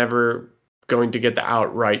Kai is never going to get the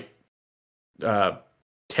outright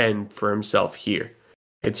 10 for himself here.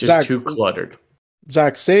 It's just Zach, too cluttered.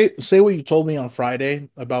 Zach, say what you told me on Friday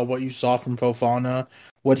about what you saw from Fofana,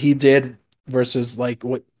 what he did versus like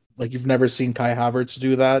you've never seen Kai Havertz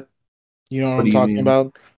do that. You know what I'm talking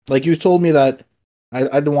about? Like, you told me that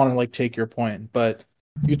I don't want to like take your point, but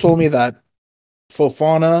you told me that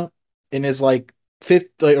Fofana in his like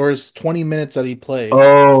 50 or his 20 minutes that he played.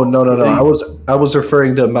 Oh no! I was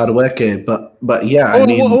referring to Madueke, but yeah.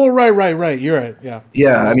 Oh, right. You're right. Yeah.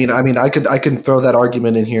 Yeah, I mean, I can throw that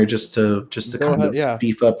argument in here just to kind of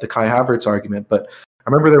beef up the Kai Havertz argument. But I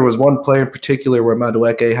remember there was one player in particular where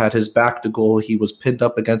Madueke had his back to goal. He was pinned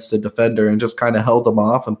up against the defender and just kind of held him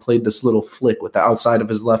off and played this little flick with the outside of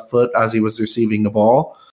his left foot as he was receiving the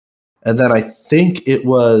ball. And then I think it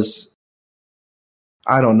was,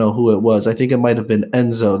 I don't know who it was. I think it might have been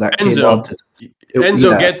Enzo that came on to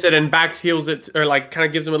Enzo gets it and back heels it, or like kind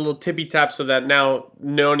of gives him a little tippy tap so that now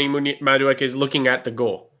Noni Madueke is looking at the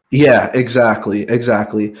goal. Yeah, exactly.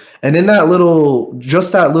 And in that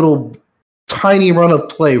little tiny run of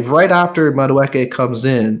play right after Madueke comes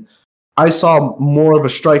in, I saw more of a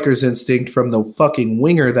striker's instinct from the fucking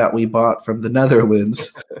winger that we bought from the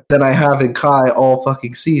Netherlands than I have in Kai all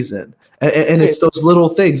fucking season. And it's those little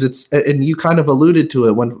things. And you kind of alluded to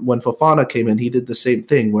it when Fofana came in. He did the same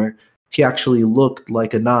thing where he actually looked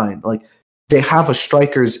like a 9. Like, they have a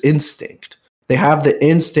striker's instinct. They have the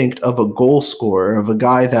instinct of a goal scorer, of a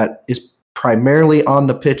guy that is primarily on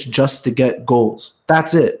the pitch just to get goals.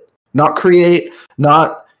 That's it. Not create,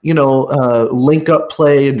 not link up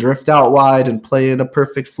play and drift out wide and play in a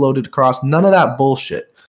perfect floated cross. None of that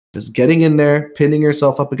bullshit. Just getting in there, pinning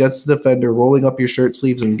yourself up against the defender, rolling up your shirt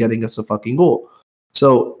sleeves, and getting us a fucking goal.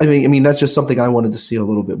 So, I mean, that's just something I wanted to see a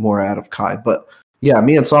little bit more out of Kai. But yeah,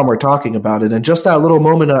 me and Sam were talking about it, and just that little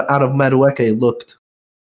moment out of Madueke looked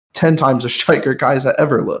 10 times a striker Kai's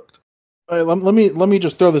ever looked. All right, let me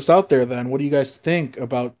just throw this out there then. What do you guys think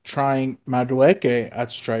about trying Madueke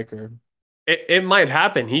at striker? It might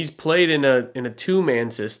happen. He's played in a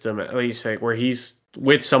two-man system, at least, like, where he's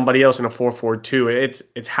with somebody else in a 4-4-2.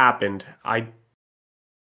 It's happened. I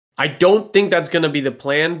don't think that's going to be the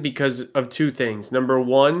plan because of two things. Number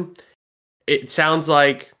one, it sounds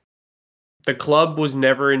like the club was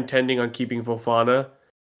never intending on keeping Fofana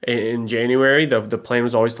in January. The plan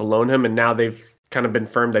was always to loan him, and now they've kind of been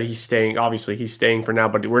firm that he's staying. Obviously, he's staying for now,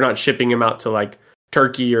 but we're not shipping him out to like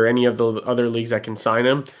Turkey or any of the other leagues that can sign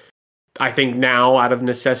him. I think now, out of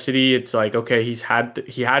necessity, it's like, okay,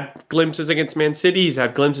 he had glimpses against Man City, he's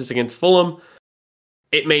had glimpses against Fulham.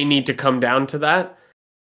 It may need to come down to that.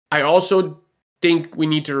 I also think we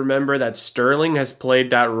need to remember that Sterling has played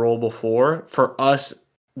that role before for us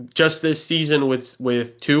just this season with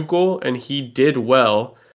Tuchel, and he did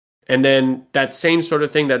well. And then that same sort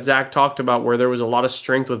of thing that Zach talked about where there was a lot of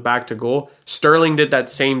strength with back to goal, Sterling did that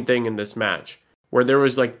same thing in this match where there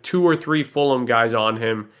was like 2 or 3 Fulham guys on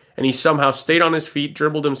him, and he somehow stayed on his feet,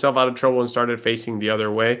 dribbled himself out of trouble, and started facing the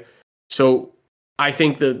other way. So I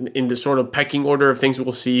think that in the sort of pecking order of things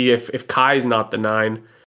we'll see, if Kai's not the 9,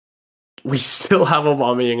 we still have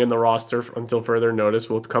Aubameyang in the roster until further notice.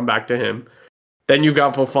 We'll come back to him. Then you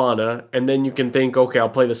got Fofana, and then you can think, okay, I'll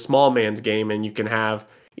play the small man's game, and you can have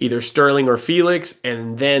either Sterling or Felix,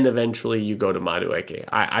 and then eventually you go to Madueke.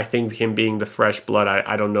 I think him being the fresh blood,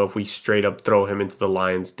 I don't know if we straight up throw him into the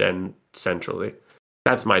Lions' den centrally.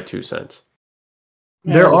 That's my 2 cents.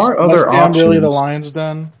 Yeah, there are other West Ham options. really the Lions'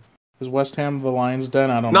 den? Is West Ham the Lions' den?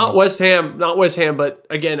 I don't know. Not West Ham, but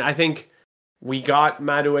again, I think we got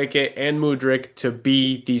Madueke and Mudryk to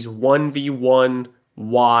be these 1v1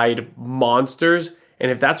 wide monsters. And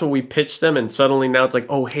if that's what we pitch them, and suddenly now it's like,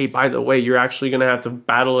 oh, hey, by the way, you're actually going to have to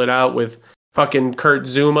battle it out with fucking Kurt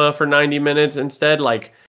Zuma for 90 minutes instead.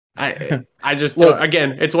 Like, I just, Look,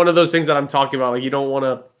 again, it's one of those things that I'm talking about. Like, you don't want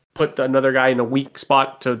to put another guy in a weak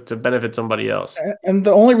spot to benefit somebody else. And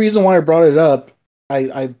the only reason why I brought it up,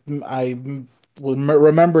 I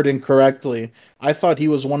remembered incorrectly. I thought he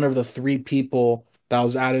was one of the 3 people that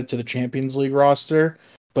was added to the Champions League roster,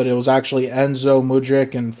 but it was actually Enzo,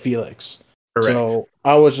 Mudryk, and Felix. Correct. So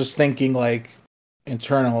I was just thinking, like,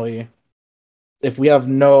 internally, if we have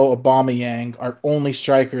no Aubameyang, our only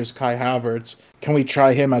striker is Kai Havertz. Can we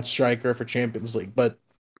try him at striker for Champions League? But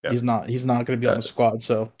he's not going to be on the squad.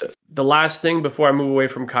 So the last thing before I move away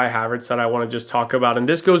from Kai Havertz that I want to just talk about, and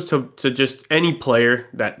this goes to just any player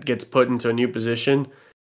that gets put into a new position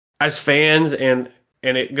as fans, and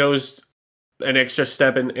it goes an extra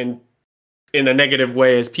step in a negative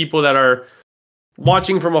way as people that are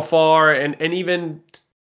watching from afar, and even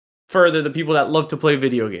further, the people that love to play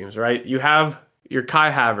video games, right? You have your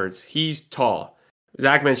Kai Havertz. He's tall.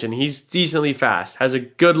 Zach mentioned he's decently fast, has a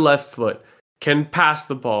good left foot, can pass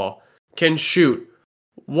the ball, can shoot.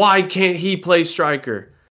 Why can't he play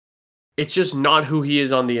striker? It's just not who he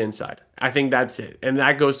is on the inside. I think that's it. And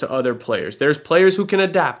that goes to other players. There's players who can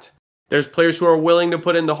adapt. There's players who are willing to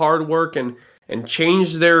put in the hard work and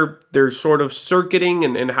change their sort of circuiting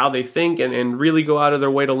and how they think and really go out of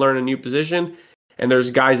their way to learn a new position. And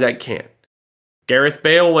there's guys that can't. Gareth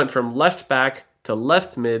Bale went from left back to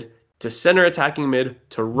left mid to center attacking mid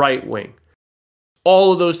to right wing.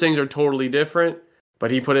 All of those things are totally different,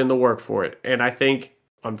 but he put in the work for it. And I think,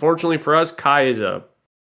 unfortunately for us, Kai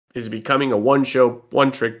is becoming a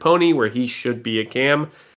one-trick pony where he should be a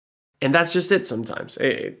cam. And that's just it sometimes.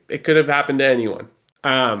 It could have happened to anyone.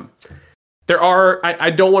 There are, I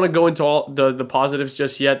don't want to go into all the positives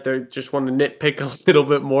just yet. I just want to nitpick a little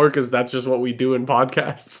bit more because that's just what we do in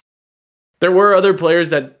podcasts. There were other players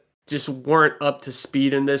that just weren't up to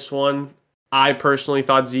speed in this one. I personally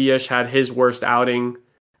thought Ziyech had his worst outing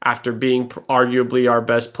after being arguably our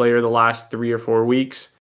best player the last 3 or 4 weeks.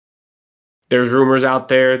 There's rumors out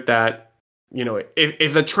there that, you know,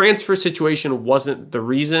 if the transfer situation wasn't the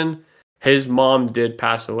reason, his mom did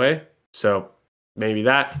pass away. So maybe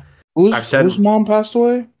that. Whose mom passed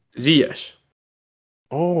away? Ziyech.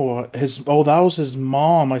 That was his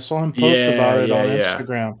mom. I saw him post about it on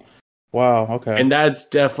Instagram. Wow, okay. And that's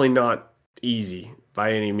definitely not easy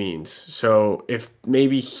by any means. So if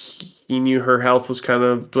maybe he knew her health was kind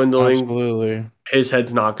of dwindling, absolutely, his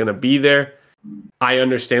head's not going to be there. I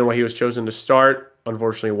understand why he was chosen to start.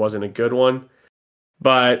 Unfortunately, it wasn't a good one.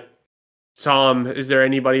 But Tom, is there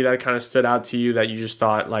anybody that kind of stood out to you that you just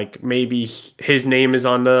thought like maybe his name is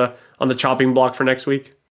on the chopping block for next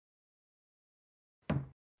week?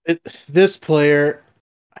 This player,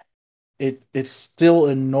 it still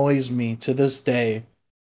annoys me to this day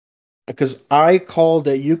because I called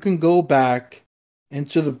that you can go back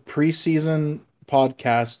into the preseason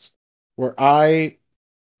podcasts where I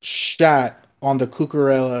shat on the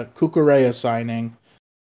Cucurella signing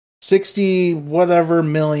 60 whatever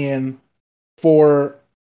million for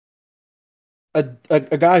a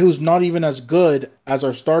guy who's not even as good as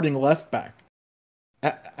our starting left back.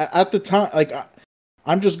 At the time, like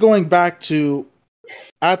I'm just going back to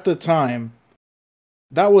at the time,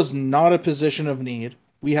 that was not a position of need.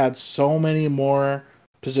 We had so many more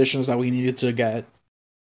positions that we needed to get.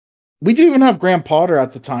 We didn't even have Graham Potter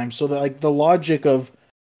at the time, so the logic of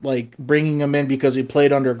like bringing him in because he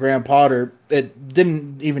played under Graham Potter, it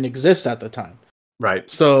didn't even exist at the time. Right.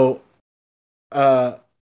 So,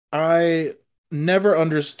 I never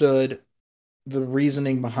understood the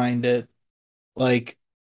reasoning behind it. Like,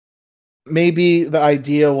 maybe the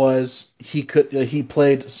idea was he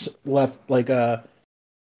played left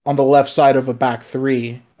on the left side of a back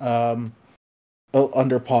three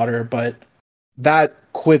under Potter, but that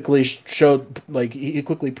quickly showed like he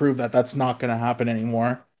quickly proved that that's not going to happen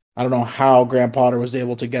anymore. I don't know how Graham Potter was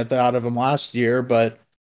able to get that out of him last year, but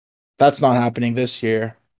that's not happening this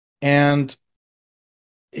year. And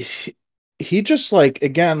he just like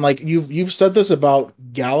again like you've said this about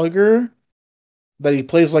Gallagher that he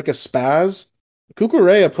plays like a spaz.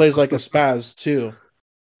 Cucurella plays like a spaz too.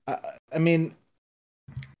 I mean,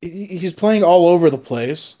 he's playing all over the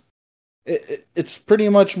place. It's pretty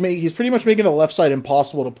much he's pretty much making the left side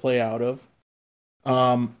impossible to play out of.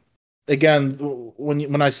 Again,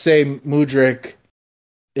 when I say Mudryk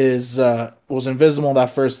was invisible in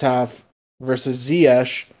that first half versus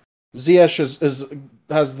Ziyech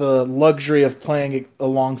has the luxury of playing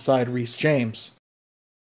alongside Reece James,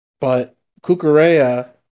 but Cucurella,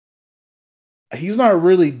 he's not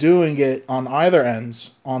really doing it on either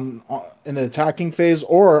ends, on in the attacking phase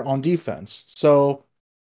or on defense. So,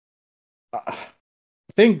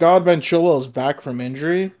 thank God Ben Chilwell is back from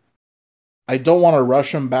injury. I don't want to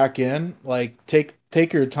rush him back in. Like,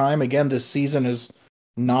 take your time. Again, this season is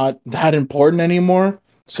not that important anymore.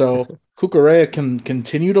 So Cucurella can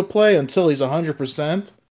continue to play until he's 100%.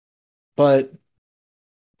 But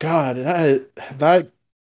God, that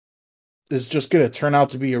is just going to turn out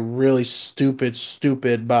to be a really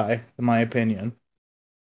stupid buy, in my opinion.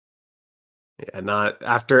 Yeah, not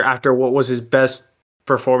after what was his best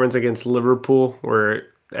performance against Liverpool, where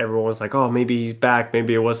everyone was like, "Oh, maybe he's back.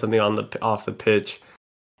 Maybe it was something off the pitch."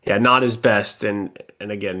 Yeah, not his best, and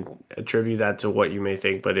again, attribute that to what you may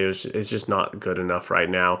think, but it's just not good enough right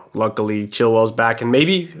now. Luckily, Chilwell's back, and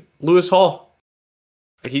maybe Lewis Hall.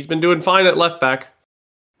 He's been doing fine at left back.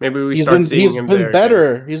 Maybe he's been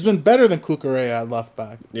better. Again. He's been better than Cucurella at left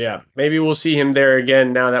back. Yeah, maybe we'll see him there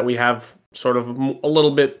again now that we have sort of a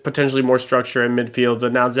little bit potentially more structure in midfield.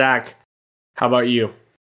 But now, Zach, how about you?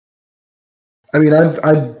 I mean, I've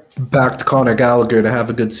backed Conor Gallagher to have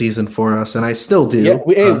a good season for us, and I still do. Yeah,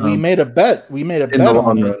 we made a bet. We made a bet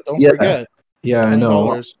on it. Don't forget. Yeah, I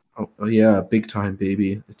know. Oh, yeah, big time,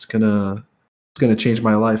 baby. It's gonna change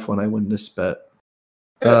my life when I win this bet.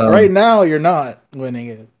 Right now, you're not winning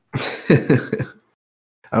it.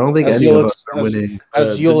 I don't think any of us are winning.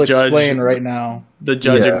 As you'll explain right now. The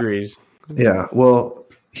judge agrees. Yeah, well,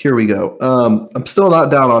 here we go. I'm still not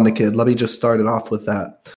down on the kid. Let me just start it off with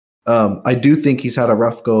that. I do think he's had a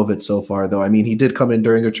rough go of it so far, though. I mean, he did come in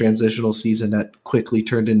during a transitional season that quickly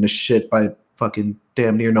turned into shit by fucking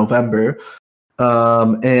damn near November.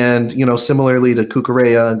 And, you know, similarly to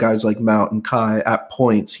Cucurella and guys like Mount and Kai, at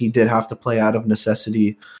points, he did have to play out of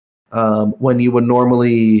necessity. When you would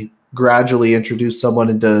normally gradually introduce someone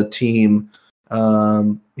into a team,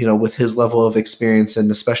 you know, with his level of experience and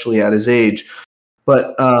especially at his age.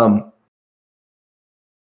 But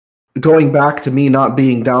going back to me not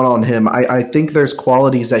being down on him, I think there's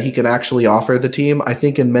qualities that he can actually offer the team. I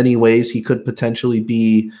think in many ways he could potentially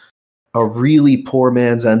be a really poor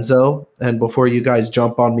man's Enzo. And before you guys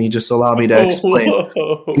jump on me, just allow me to explain.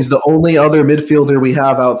 He's the only other midfielder we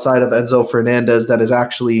have outside of Enzo Fernandez that has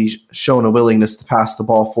actually shown a willingness to pass the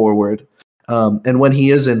ball forward. And when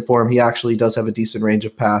he is in form, he actually does have a decent range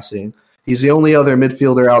of passing. He's the only other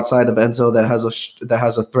midfielder outside of Enzo that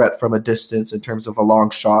has a threat from a distance in terms of a long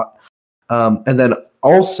shot. And then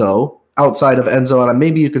also outside of Enzo, and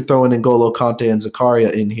maybe you could throw in N'Golo Kante and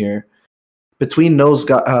Zakaria in here. Between those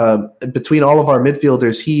guys, between all of our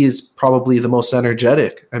midfielders, he is probably the most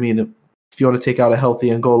energetic. I mean, if you want to take out a healthy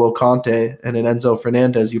N'Golo Kante and an Enzo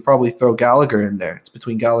Fernandez, you probably throw Gallagher in there. It's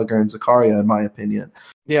between Gallagher and Zakaria, in my opinion.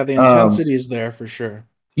 Yeah, the intensity is there for sure.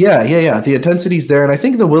 Yeah. The intensity's there, and I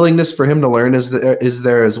think the willingness for him to learn is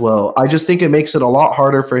there as well. I just think it makes it a lot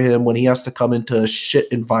harder for him when he has to come into a shit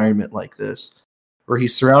environment like this, where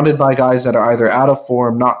he's surrounded by guys that are either out of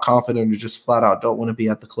form, not confident, or just flat out don't want to be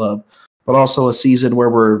at the club. But also a season where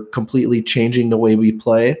we're completely changing the way we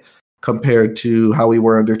play compared to how we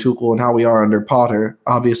were under Tuchel and how we are under Potter.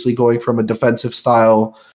 Obviously going from a defensive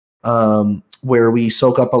style where we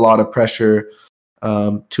soak up a lot of pressure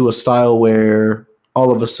to a style where all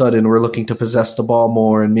of a sudden we're looking to possess the ball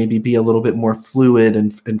more and maybe be a little bit more fluid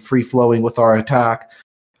and free-flowing with our attack.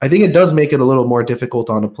 I think it does make it a little more difficult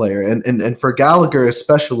on a player. And for Gallagher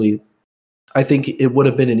especially, I think it would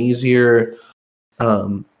have been an easier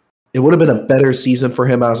it would have been a better season for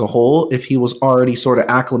him as a whole if he was already sort of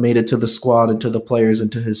acclimated to the squad and to the players and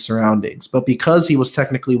to his surroundings. But because he was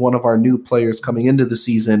technically one of our new players coming into the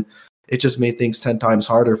season, it just made things 10 times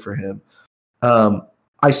harder for him.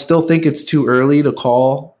 I still think it's too early to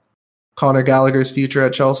call Conor Gallagher's future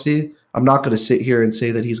at Chelsea. I'm not going to sit here and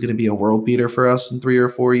say that he's going to be a world beater for us in 3 or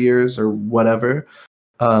 4 years or whatever.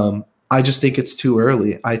 I just think it's too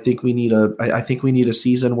early. I think we need a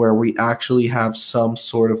season where we actually have some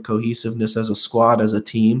sort of cohesiveness as a squad, as a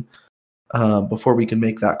team, before we can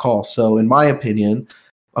make that call. So in my opinion,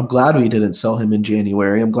 I'm glad we didn't sell him in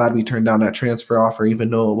January. I'm glad we turned down that transfer offer,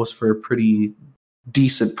 even though it was for a pretty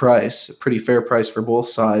decent price, a pretty fair price for both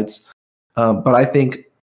sides. But I think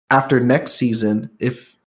after next season,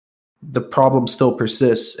 if the problem still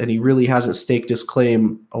persists and he really hasn't staked his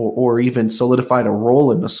claim or even solidified a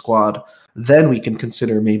role in the squad, then we can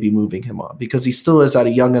consider maybe moving him on, because he still is at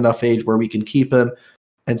a young enough age where we can keep him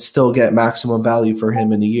and still get maximum value for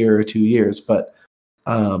him in a year or 2 years. But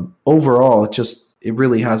overall, it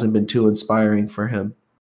really hasn't been too inspiring for him.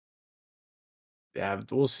 Yeah,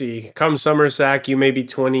 we'll see. Come summer, Zach, you may be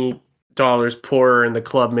 $20 poorer and the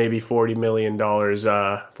club may be $40 million,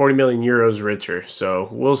 40 million euros richer. So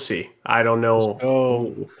we'll see. I don't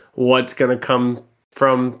know what's going to come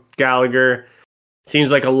from Gallagher.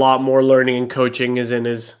 Seems like a lot more learning and coaching is in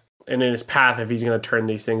his path if he's going to turn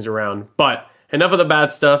these things around. But enough of the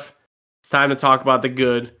bad stuff. It's time to talk about the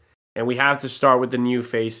good. And we have to start with the new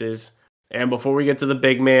faces. And before we get to the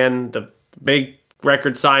big man, the big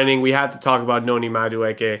record signing, we have to talk about Noni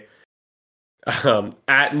Madueke.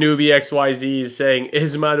 At NewbieXYZ is saying,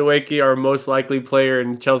 is Madueke our most likely player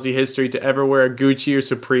in Chelsea history to ever wear a Gucci or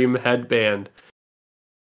Supreme headband?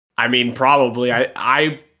 I mean, probably.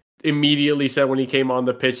 I immediately said when he came on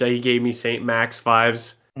the pitch that he gave me St. Max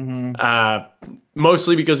vibes. Mm-hmm.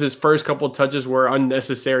 Mostly because his first couple touches were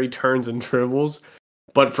unnecessary turns and dribbles.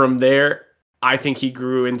 But from there, I think he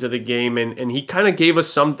grew into the game and he kind of gave us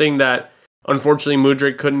something that unfortunately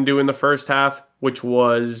Mudryk couldn't do in the first half, which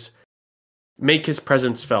was make his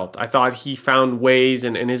presence felt. I thought he found ways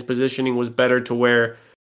and his positioning was better to where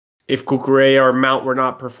if Cucurella or Mount were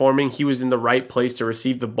not performing, he was in the right place to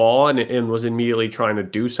receive the ball and was immediately trying to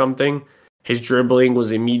do something. His dribbling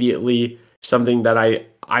was immediately something that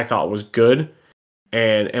I thought was good.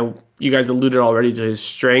 And you guys alluded already to his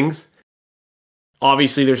strength.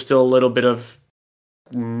 Obviously, there's still a little bit of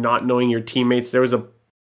not knowing your teammates. There was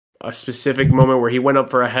a specific moment where he went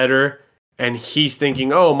up for a header and he's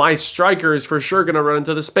thinking, oh, my striker is for sure going to run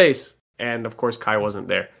into the space. And of course, Kai wasn't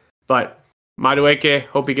there. But Madueke,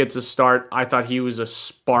 hope he gets a start. I thought he was a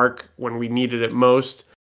spark when we needed it most.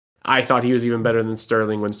 I thought he was even better than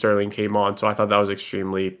Sterling when Sterling came on. So I thought that was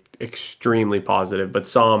extremely, extremely positive. But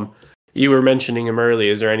Sam, you were mentioning him early.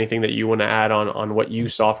 Is there anything that you want to add on what you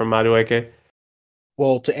saw from Madueke?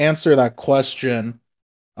 Well, to answer that question,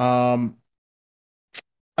 I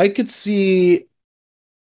could see...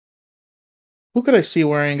 Who could I see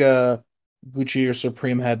wearing a Gucci or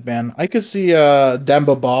Supreme headband? I could see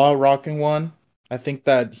Demba Ba rocking one. I think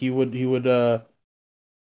that he would Michy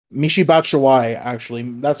Batshuayi, actually.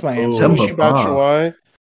 That's my answer. Michy Batshuayi.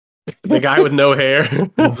 The guy with no hair.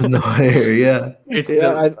 With no hair, yeah.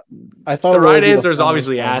 I thought the right answer is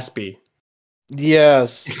obviously Aspie.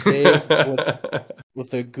 Yes. Dave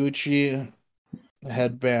with a Gucci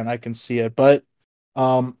headband. I can see it. But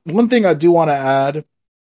one thing I do want to add.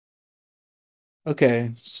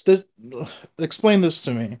 Okay, explain this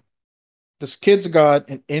to me. This kid's got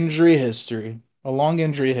an injury history, a long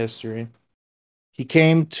injury history. He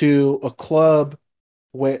came to a club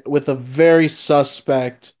with a very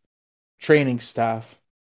suspect training staff.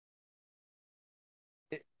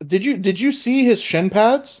 Did you see his shin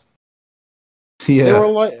pads? Yeah,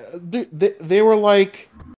 they were like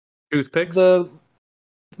toothpicks.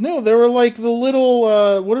 No, they were like the little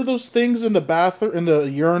what are those things in the bathroom in the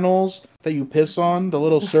urinals that you piss on? The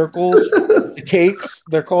little circles, the cakes.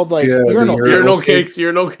 They're called like Yeah, the urinal urinal Urinal cakes. cakes,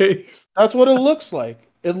 urinal cakes. That's what it looks like.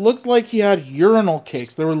 It looked like he had urinal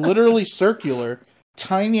cakes. They were literally circular,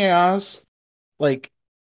 tiny ass. Like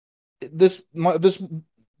this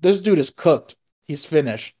dude is cooked. He's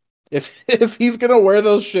finished. If if he's gonna wear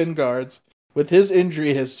those shin guards with his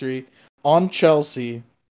injury history on Chelsea,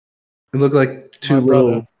 It looked like my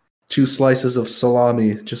brother. two slices of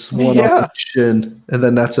salami, just one on Yeah, each shin, and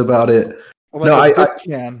then that's about it. like No, a I dip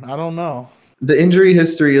can. I don't know. the injury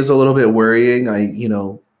history is a little bit worrying.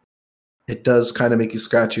 It does kind of make you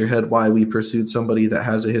scratch your head why we pursued somebody that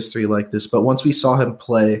has a history like this. But once we saw him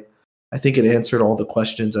play, I think it answered all the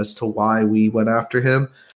questions as to why we went after him.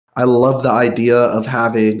 I love the idea of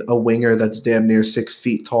having a winger that's damn near 6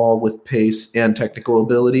 feet tall with pace and technical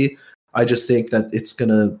ability. I just think that it's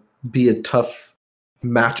gonna be a tough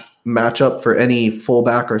matchup for any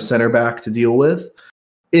fullback or center back to deal with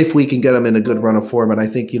if we can get him in a good run of form. And I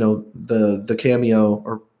think the cameo,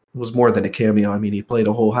 or was more than a cameo. I mean, he played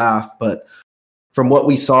a whole half, but from what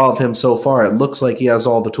we saw of him so far, it looks like he has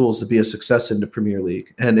all the tools to be a success in the Premier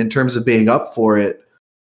League. And in terms of being up for it,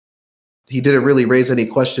 he didn't really raise any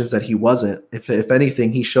questions that he wasn't. If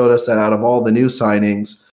anything, he showed us that out of all the new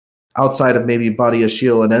signings, outside of maybe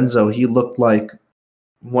Badiashile and Enzo, he looked like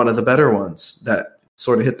one of the better ones that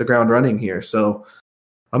sort of hit the ground running here. So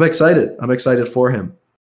I'm excited. I'm excited for him.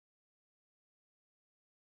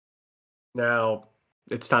 Now,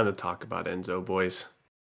 it's time to talk about Enzo, boys.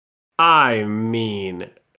 I mean,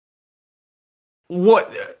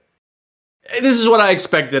 what? This is what I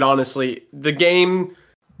expected, honestly. The game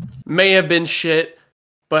may have been shit,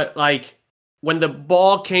 but like when the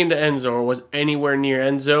ball came to Enzo or was anywhere near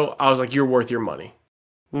Enzo, I was like, you're worth your money.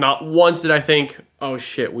 Not once did I think, oh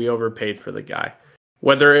shit, we overpaid for the guy.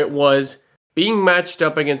 Whether it was being matched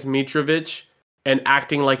up against Mitrovic and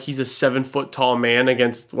acting like he's a 7 foot tall man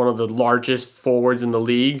against one of the largest forwards in the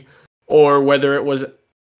league, or whether it was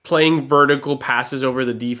playing vertical passes over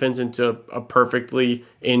the defense into a perfectly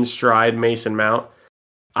in stride Mason Mount.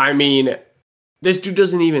 I mean, this dude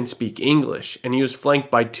doesn't even speak English, and he was flanked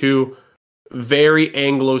by two very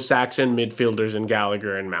Anglo-Saxon midfielders in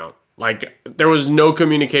Gallagher and Mount. Like, there was no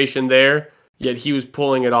communication there, yet he was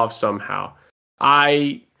pulling it off somehow.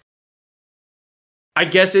 I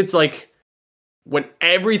guess it's like when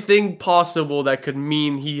everything possible that could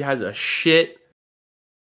mean he has a shit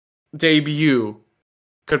debut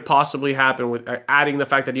could possibly happen, with adding the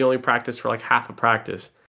fact that he only practiced for like half a practice.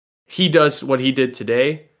 He does what he did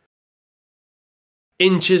today,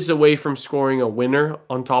 inches away from scoring a winner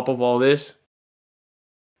on top of all this.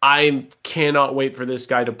 I cannot wait for this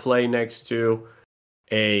guy to play next to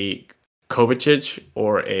a Kovacic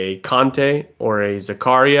or a Conte or a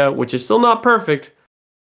Zakaria, which is still not perfect,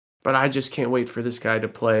 but I just can't wait for this guy to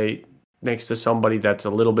play next to somebody that's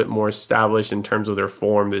a little bit more established in terms of their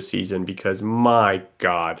form this season, because my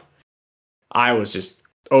God, I was just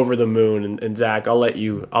over the moon. And Zach, I'll let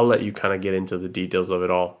you kind of get into the details of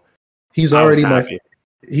it all. He's already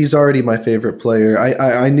my favorite player.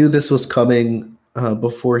 I knew this was coming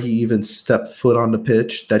before he even stepped foot on the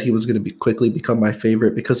pitch, that he was going to quickly become my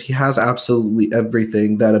favorite, because he has absolutely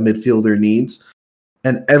everything that a midfielder needs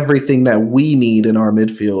and everything that we need in our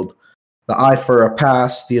midfield. The eye for a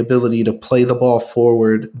pass, the ability to play the ball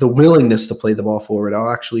forward, the willingness to play the ball forward. I'll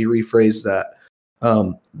actually rephrase that.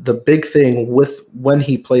 The big thing with when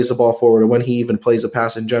he plays the ball forward, or when he even plays a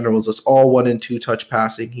pass in general, is it's all 1 and 2 touch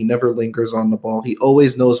passing. He never lingers on the ball. He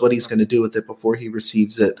always knows what he's going to do with it before he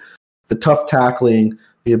receives it. The tough tackling,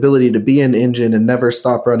 the ability to be an engine and never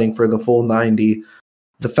stop running for the full 90.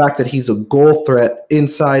 The fact that he's a goal threat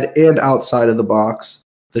inside and outside of the box.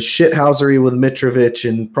 The shithousery with Mitrovic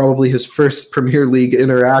and probably his first Premier League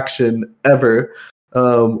interaction ever,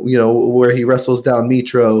 where he wrestles down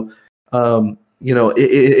Mitro.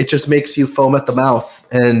 It just makes you foam at the mouth,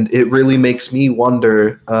 and it really makes me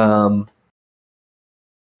wonder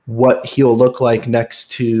what he'll look like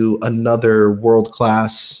next to another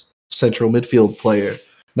world-class central midfield player.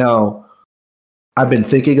 Now, I've been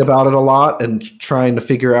thinking about it a lot and trying to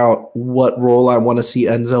figure out what role I want to see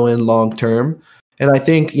Enzo in long-term. And I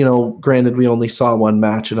think, granted, we only saw one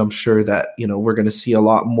match, and I'm sure that, we're going to see a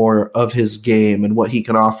lot more of his game and what he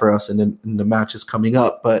can offer us in the matches coming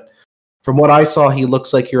up. But from what I saw, he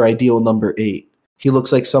looks like your ideal number 8. He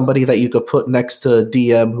looks like somebody that you could put next to a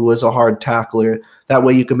DM who is a hard tackler. That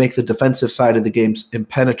way you can make the defensive side of the game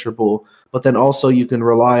impenetrable, but then also you can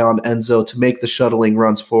rely on Enzo to make the shuttling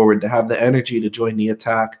runs forward, to have the energy to join the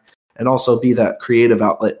attack, and also be that creative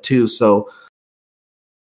outlet too. So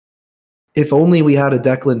if only we had a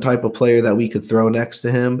Declan type of player that we could throw next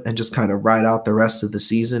to him and just kind of ride out the rest of the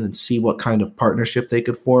season and see what kind of partnership they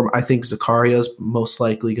could form. I think Zakaria is most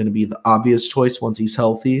likely going to be the obvious choice once he's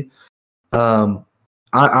healthy. I'm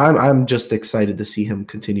just excited to see him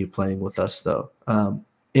continue playing with us, though,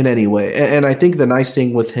 in any way. And I think the nice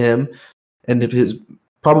thing with him and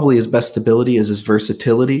probably his best ability is his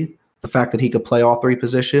versatility. The fact that he could play all three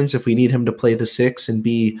positions. If we need him to play the 6 and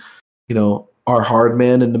be, our hard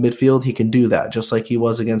man in the midfield, he can do that, just like he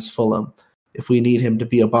was against Fulham. If we need him to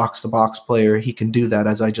be a box-to-box player, he can do that,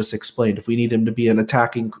 as I just explained. If we need him to be an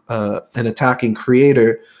attacking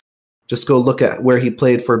creator, just go look at where he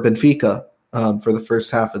played for Benfica for the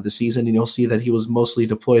first half of the season, and you'll see that he was mostly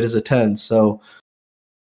deployed as a 10. So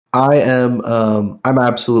I'm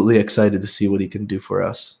absolutely excited to see what he can do for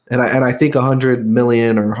us. And I think 100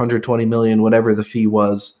 million or 120 million, whatever the fee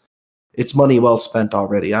was, it's money well spent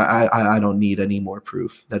already. I don't need any more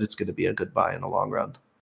proof that it's going to be a good buy in the long run.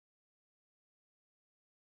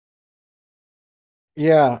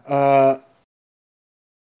 Yeah,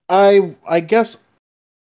 I guess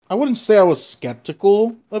I wouldn't say I was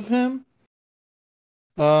skeptical of him.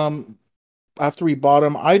 After we bought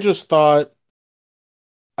him, I just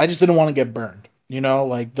didn't want to get burned.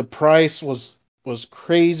 Like the price was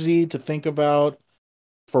crazy to think about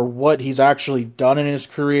for what he's actually done in his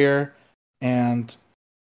career. And,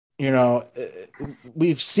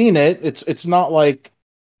 we've seen it. It's not like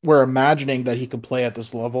we're imagining that he could play at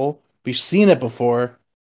this level. We've seen it before,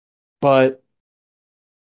 but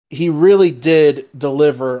he really did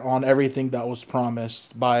deliver on everything that was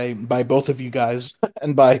promised by both of you guys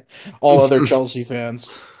and by all other Chelsea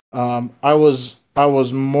fans. I was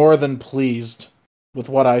more than pleased with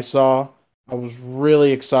what I saw. I was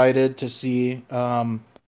really excited to see.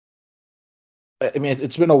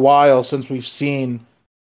 It's been a while since we've seen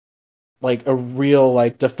like a real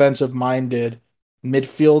defensive-minded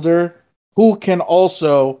midfielder who can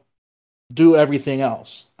also do everything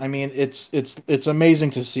else. It's amazing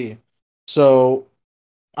to see. So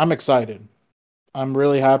I'm excited. I'm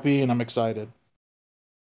really happy and I'm excited.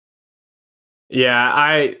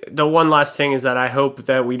 Yeah, the one last thing is that I hope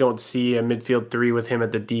that we don't see a midfield 3 with him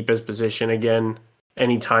at the deepest position again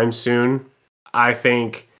anytime soon. I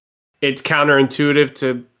think it's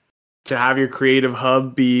counterintuitive to have your creative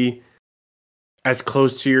hub be as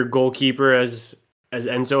close to your goalkeeper as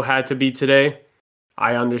Enzo had to be today.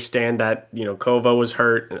 I understand that, Kova was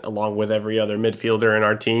hurt along with every other midfielder in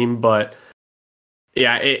our team, but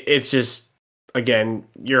yeah, it's just, again,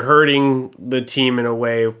 you're hurting the team in a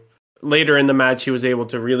way. Later in the match, he was able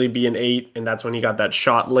to really be an 8, and that's when he got that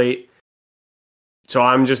shot late. So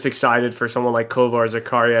I'm just excited for someone like Kova or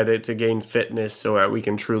Zakaria to gain fitness so that we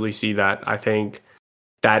can truly see that. I think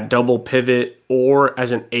that double pivot or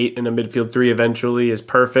as an 8 in a midfield 3 eventually is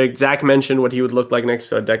perfect. Zach mentioned what he would look like next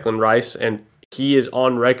to Declan Rice, and he is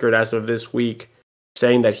on record as of this week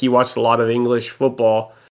saying that he watched a lot of English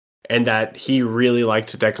football and that he really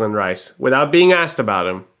liked Declan Rice. Without being asked about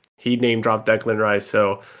him, he name-dropped Declan Rice.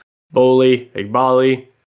 So, Boli, Igbali,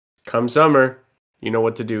 come summer, you know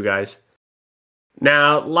what to do, guys.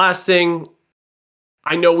 Now, last thing,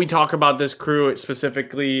 I know we talk about this crew,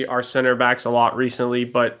 specifically our center backs, a lot recently,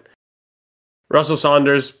 but Russell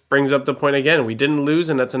Saunders brings up the point again. We didn't lose,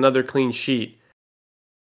 and that's another clean sheet.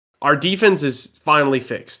 Our defense is finally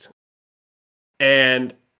fixed.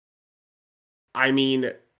 And,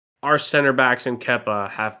 our center backs and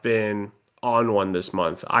Kepa have been on one this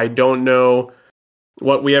month. I don't know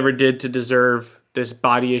what we ever did to deserve this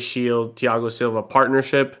Body as Shield, Thiago Silva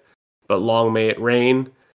partnership, but long may it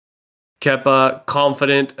reign. Kepa,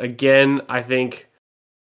 confident. Again, I think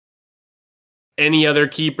any other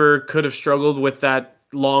keeper could have struggled with that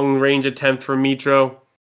long-range attempt from Mitro.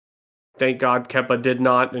 Thank God Kepa did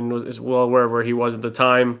not and was as well wherever he was at the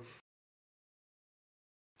time.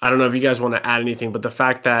 I don't know if you guys want to add anything, but the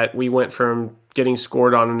fact that we went from getting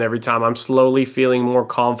scored on and every time, I'm slowly feeling more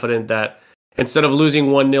confident that instead of losing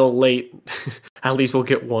 1-0 late, at least we'll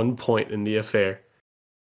get 1 point in the affair.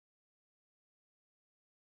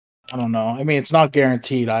 I don't know. It's not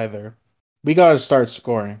guaranteed either. We got to start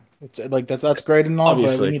scoring. It's like that's great and all,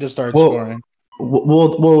 obviously, but we need to start scoring.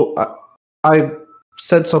 I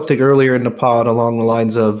said something earlier in the pod along the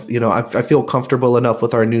lines of, I feel comfortable enough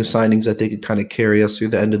with our new signings that they could kind of carry us through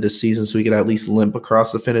the end of this season so we could at least limp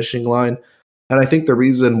across the finishing line. And I think the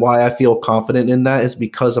reason why I feel confident in that is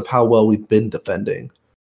because of how well we've been defending.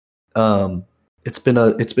 It's been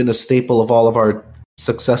a staple of all of our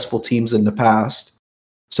successful teams in the past.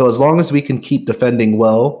 So as long as we can keep defending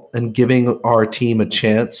well and giving our team a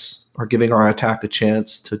chance or giving our attack a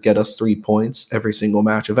chance to get us 3 points every single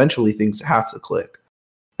match, eventually things have to click.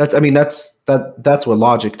 That's what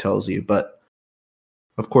logic tells you, but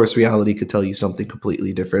of course reality could tell you something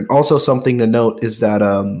completely different. Also, something to note is that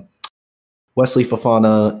Wesley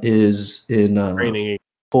Fofana is in Training.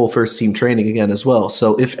 full first team training again as well.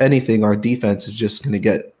 So if anything, our defense is just going to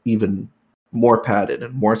get even more padded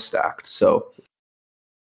and more stacked. So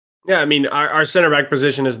yeah, I mean, our center back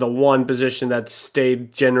position is the one position that's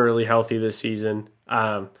stayed generally healthy this season.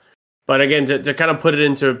 But again, to kind of put it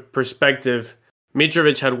into perspective,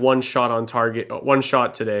 Mitrovic had one shot on target, one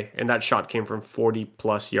shot today, and that shot came from 40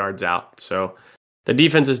 plus yards out. So the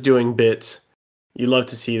defense is doing bits. You love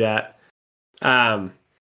to see that. Now,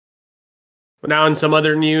 in some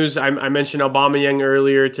other news, I mentioned Aubameyang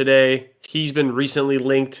earlier today. He's been recently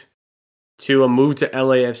linked to a move to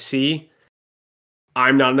LAFC.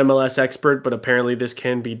 I'm not an MLS expert, but apparently this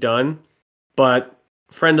can be done. But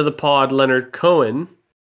friend of the pod, Leonard Cohen,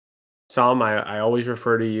 Sam, I always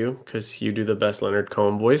refer to you because you do the best Leonard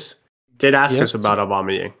Cohen voice, did ask us about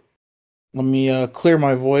Aubameyang. Let me clear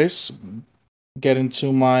my voice, get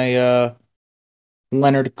into my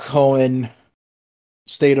Leonard Cohen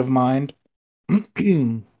state of mind.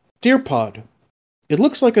 Dear Pod, it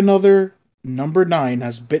looks like another number 9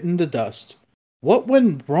 has bitten the dust. What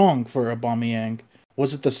went wrong for Aubameyang?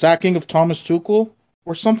 Was it the sacking of Thomas Tuchel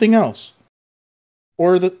or something else?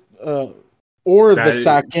 Or the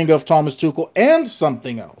sacking of Thomas Tuchel and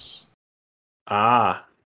something else?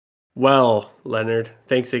 Well, Leonard,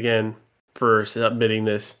 thanks again for submitting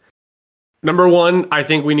this. Number 1, I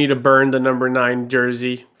think we need to burn the number 9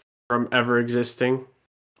 jersey from ever existing.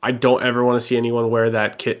 I don't ever want to see anyone wear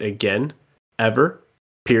that kit again, ever,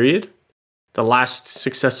 period. The last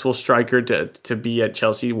successful striker to be at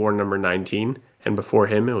Chelsea wore number 19, and before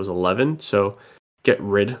him it was 11, so get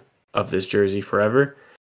rid of this jersey forever.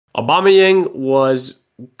 Aubameyang was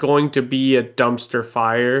going to be a dumpster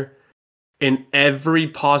fire in every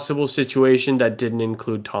possible situation that didn't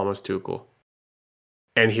include Thomas Tuchel.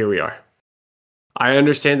 And here we are. I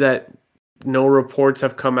understand that no reports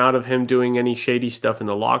have come out of him doing any shady stuff in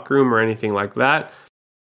the locker room or anything like that.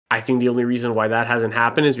 I think the only reason why that hasn't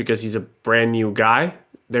happened is because he's a brand new guy.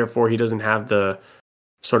 Therefore, he doesn't have the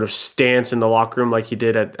sort of stance in the locker room like he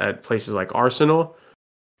did at places like Arsenal.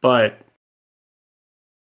 But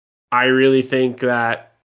I really think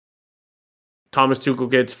that Thomas Tuchel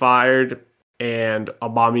gets fired and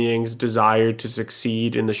Aubameyang's desire to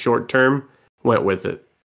succeed in the short term went with it.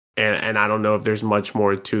 And I don't know if there's much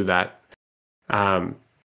more to that.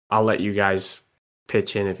 I'll let you guys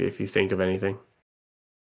pitch in if you think of anything.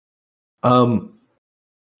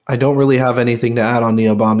 I don't really have anything to add on the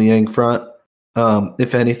Aubameyang front.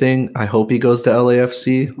 If anything, I hope he goes to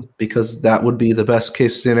LAFC because that would be the best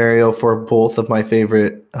case scenario for both of my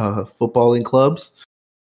favorite footballing clubs.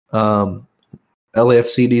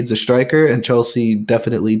 LAFC needs a striker, and Chelsea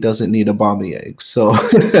definitely doesn't need Aubameyang. So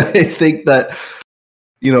I think that,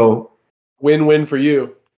 win-win for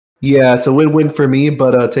you. Yeah, it's a win-win for me,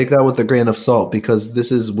 but take that with a grain of salt because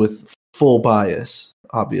this is with full bias,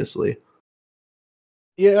 obviously.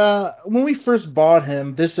 Yeah, when we first bought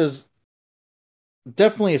him, this is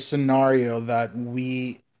definitely a scenario that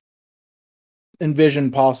we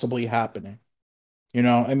envisioned possibly happening.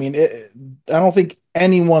 I mean, I don't think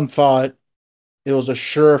anyone thought it was a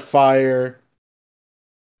surefire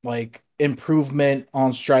improvement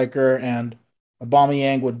on striker, and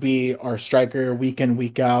Aubameyang would be our striker week in,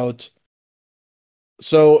 week out.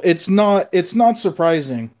 So it's not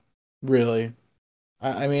surprising, really.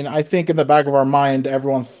 I mean, I think in the back of our mind,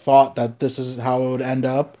 everyone thought that this is how it would end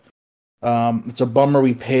up. It's a bummer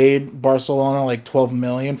we paid Barcelona 12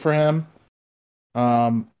 million for him.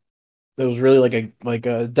 It was really like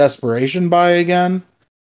a desperation buy again.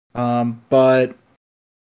 But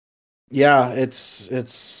yeah,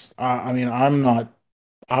 it's. I mean,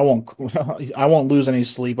 I won't lose any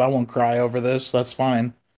sleep. I won't cry over this. That's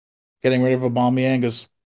fine. Getting rid of Aubameyang is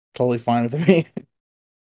totally fine with me.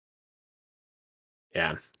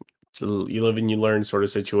 Yeah, it's a you live and you learn sort of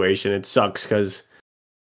situation. It sucks because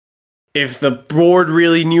if the board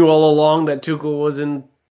really knew all along that Tuchel was in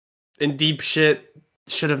deep shit,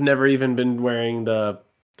 should have never even been wearing the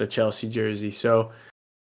Chelsea jersey. So,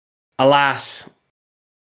 alas,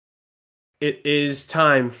 it is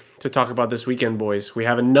time to talk about this weekend, boys. We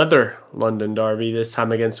have another London derby, this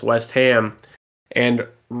time against West Ham. And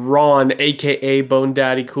Ron, a.k.a. Bone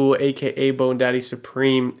Daddy Cool, a.k.a. Bone Daddy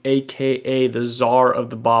Supreme, a.k.a. the Czar of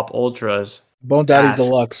the Bop Ultras. Bone Daddy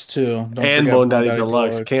Deluxe, too. And Bone Daddy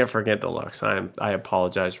Deluxe. Can't forget Deluxe. I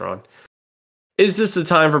apologize, Ron. Is this the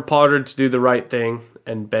time for Potter to do the right thing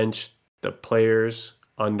and bench the players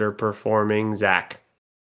underperforming Zach?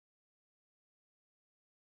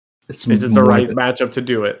 Is it the right matchup to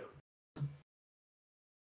do it?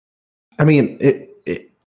 I mean,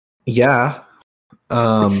 yeah.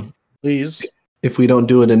 Please. If we don't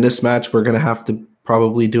do it in this match, we're going to have to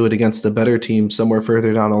probably do it against a better team somewhere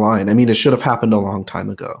further down the line. I mean, it should have happened a long time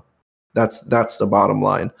ago. That's the bottom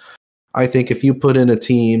line. I think if you put in a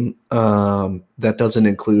team that doesn't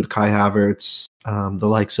include Kai Havertz, the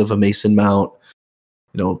likes of a Mason Mount,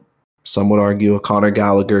 some would argue a Conor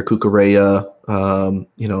Gallagher, Cucurella,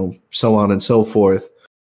 so on and so forth,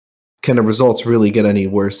 can the results really get any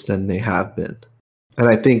worse than they have been? And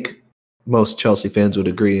I think most Chelsea fans would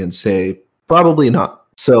agree and say probably not.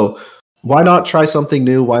 So why not try something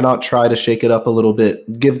new? Why not try to shake it up a little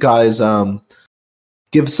bit? Give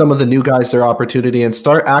some of the new guys their opportunity and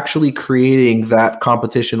start actually creating that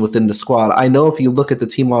competition within the squad. I know if you look at the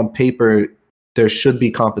team on paper, there should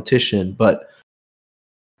be competition, but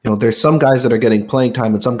there's some guys that are getting playing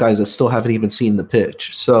time and some guys that still haven't even seen the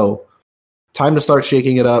pitch. So time to start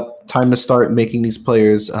shaking it up, time to start making these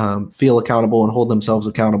players feel accountable and hold themselves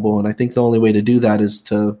accountable. And I think the only way to do that is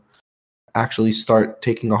to actually start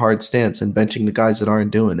taking a hard stance and benching the guys that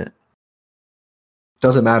aren't doing it.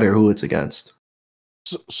 Doesn't matter who it's against.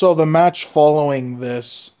 So the match following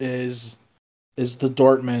this is the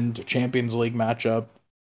Dortmund Champions League matchup.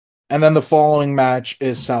 And then the following match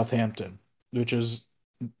is Southampton, which is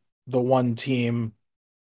the one team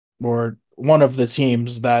or one of the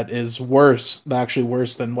teams that is actually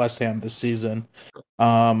worse than West Ham this season.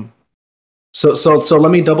 So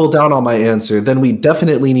let me double down on my answer. Then we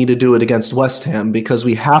definitely need to do it against West Ham because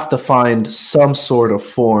we have to find some sort of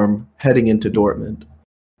form heading into Dortmund.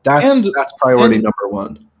 That's priority number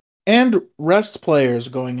one. And rest players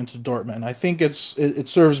going into Dortmund. I think it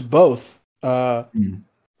serves both. Trying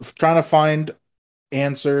to find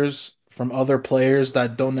answers from other players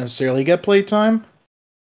that don't necessarily get play time.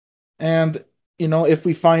 And, if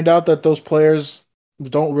we find out that those players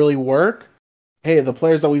don't really work, hey, the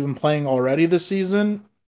players that we've been playing already this season,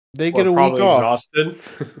 they get a week off. Exhausted.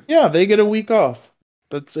 Yeah, they get a week off.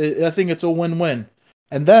 I think it's a win-win.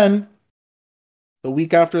 And then the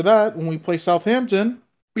week after that, when we play Southampton,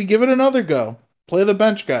 we give it another go. Play the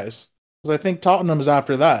bench guys. Because I think Tottenham's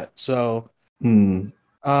after that. So, please,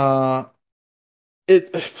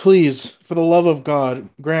 for the love of God,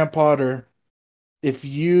 Graham Potter, if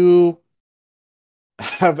you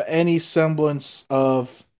have any semblance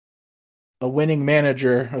of a winning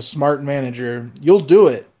manager, a smart manager, you'll do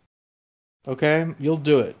it. Okay? You'll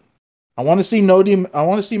do it. I want to see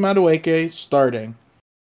Madueke starting.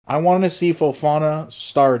 I want to see Fofana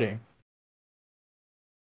starting.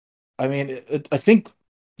 I mean, I think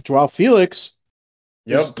Joao Felix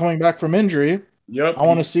is coming back from injury. Yep. I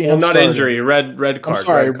want to see him not starting. Injury, red card. I'm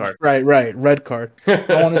sorry, red card. Right, red card.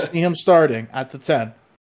 I want to see him starting at the 10.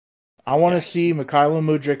 I want to see Mykhailo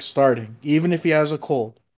Mudryk starting, even if he has a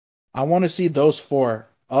cold. I want to see those four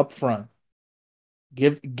up front.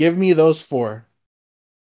 Give me those four.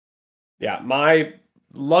 Yeah,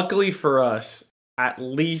 luckily for us, at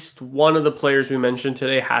least one of the players we mentioned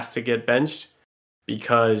today has to get benched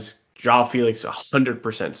because Joao Felix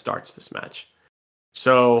 100% starts this match.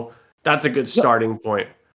 So that's a good starting point.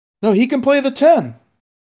 No, he can play the 10.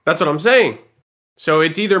 That's what I'm saying. So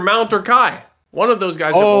it's either Mount or Kai. One of those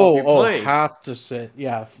guys that won't be playing. Have to sit.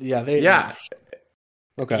 Yeah.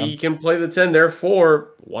 Okay. He can play the 10.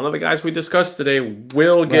 Therefore, one of the guys we discussed today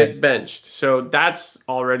will get benched. So that's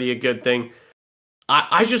already a good thing.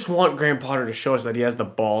 I just want Graham Potter to show us that he has the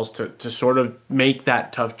balls to sort of make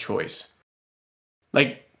that tough choice.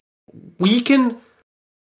 Like, we can,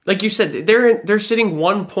 like you said, they're sitting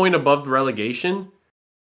 1 point above relegation.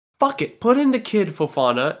 Fuck it. Put in the kid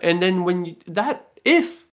Fofana. And then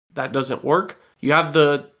if that doesn't work, you have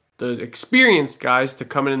the experienced guys to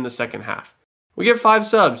come in the second half. We get 5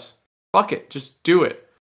 subs. Fuck it. Just do it.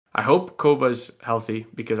 I hope Kova's healthy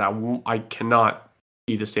because I cannot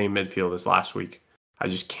see the same midfield as last week. I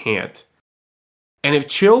just can't. And if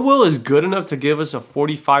Chilwell is good enough to give us a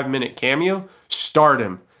 45-minute cameo, start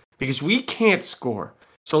him because we can't score.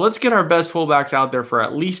 So let's get our best fullbacks out there for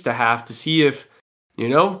at least a half to see if,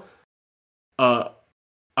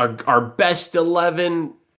 our best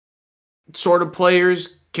 11 sort of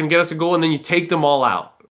players can get us a goal, and then you take them all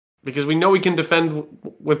out. Because we know we can defend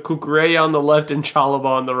with Cucurella on the left and Chalobah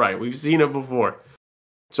on the right. We've seen it before.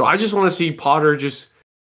 So I just want to see Potter just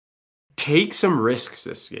take some risks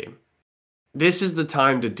this game. This is the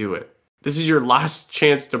time to do it. This is your last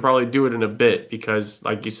chance to probably do it in a bit because,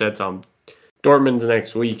 like you said, Tom, Dortmund's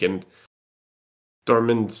next week and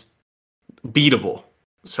Dortmund's beatable.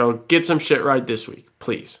 So get some shit right this week,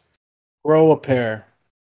 please. Grow a pair.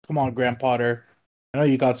 Come on, Graham Potter. I know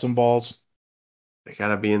you got some balls. They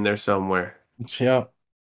gotta be in there somewhere. Yeah.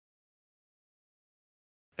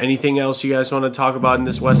 Anything else you guys want to talk about in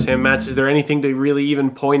this West Ham match? Is there anything to really even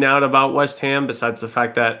point out about West Ham besides the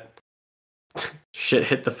fact that shit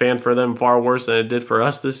hit the fan for them far worse than it did for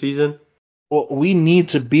us this season? Well, we need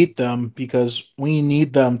to beat them because we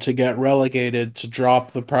need them to get relegated to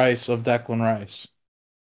drop the price of Declan Rice.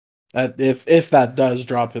 If that does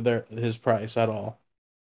drop his price at all.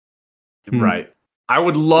 Right. I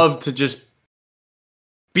would love to just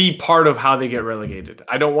be part of how they get relegated.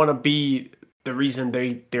 I don't want to be the reason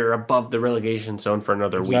they're above the relegation zone for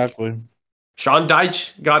another week. Exactly. Sean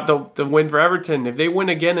Dyche got the win for Everton. If they win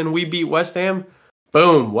again and we beat West Ham,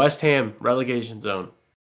 boom, West Ham relegation zone.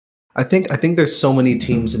 I think there's so many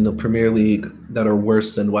teams in the Premier League that are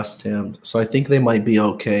worse than West Ham, so I think they might be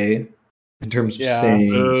okay in terms of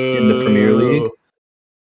staying in the Premier League.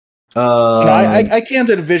 I can't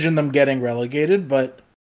envision them getting relegated, but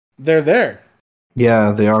they're there.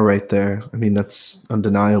 Yeah, they are right there. I mean, that's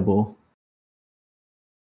undeniable.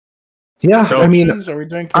 Yeah, I mean, Are we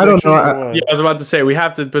doing I don't know. I was about to say we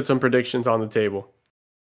have to put some predictions on the table.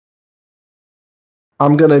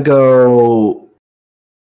 I'm gonna go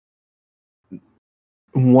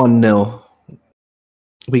 1-0.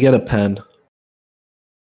 We get a pen.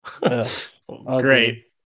 Great.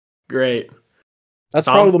 That's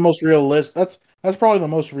Tom? probably the most realistic. That's probably the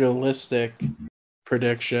most realistic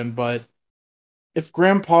prediction. But if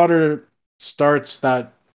Graham Potter starts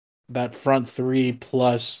that front three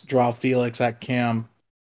plus Joao Felix at cam,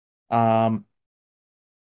 that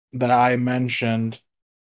I mentioned,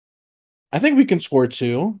 I think we can score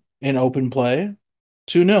 2 in open play.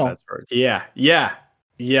 2-0.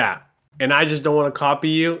 Yeah. And I just don't want to copy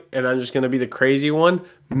you, and I'm just going to be the crazy one.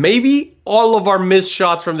 Maybe all of our missed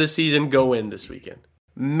shots from this season go in this weekend.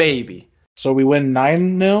 Maybe. So we win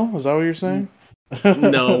 9-0? Is that what you're saying?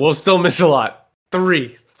 No, we'll still miss a lot.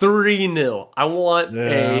 3-0. I want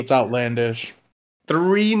it's outlandish.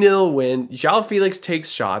 3-0 win. Joao Felix takes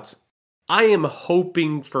shots. I am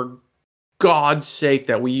hoping for God's sake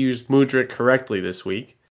that we used Mudryk correctly this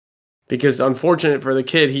week. Because unfortunate for the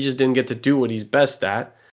kid, he just didn't get to do what he's best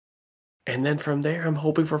at. And then from there, I'm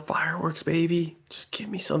hoping for fireworks, baby. Just give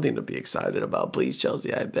me something to be excited about. Please,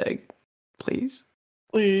 Chelsea, I beg. Please.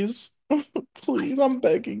 Please. Please, I'm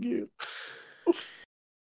begging you.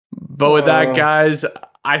 But with that, guys,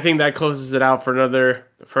 I think that closes it out for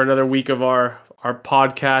another week of our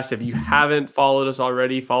podcast. If you haven't followed us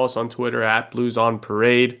already, follow us on Twitter at Blues on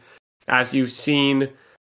Parade. As you've seen,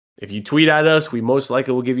 if you tweet at us, we most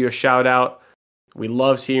likely will give you a shout out. We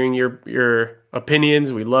love hearing your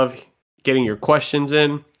opinions. We love getting your questions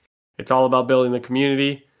in. It's all about building the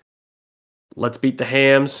community. Let's beat the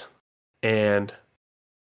Hams and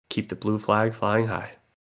keep the blue flag flying high.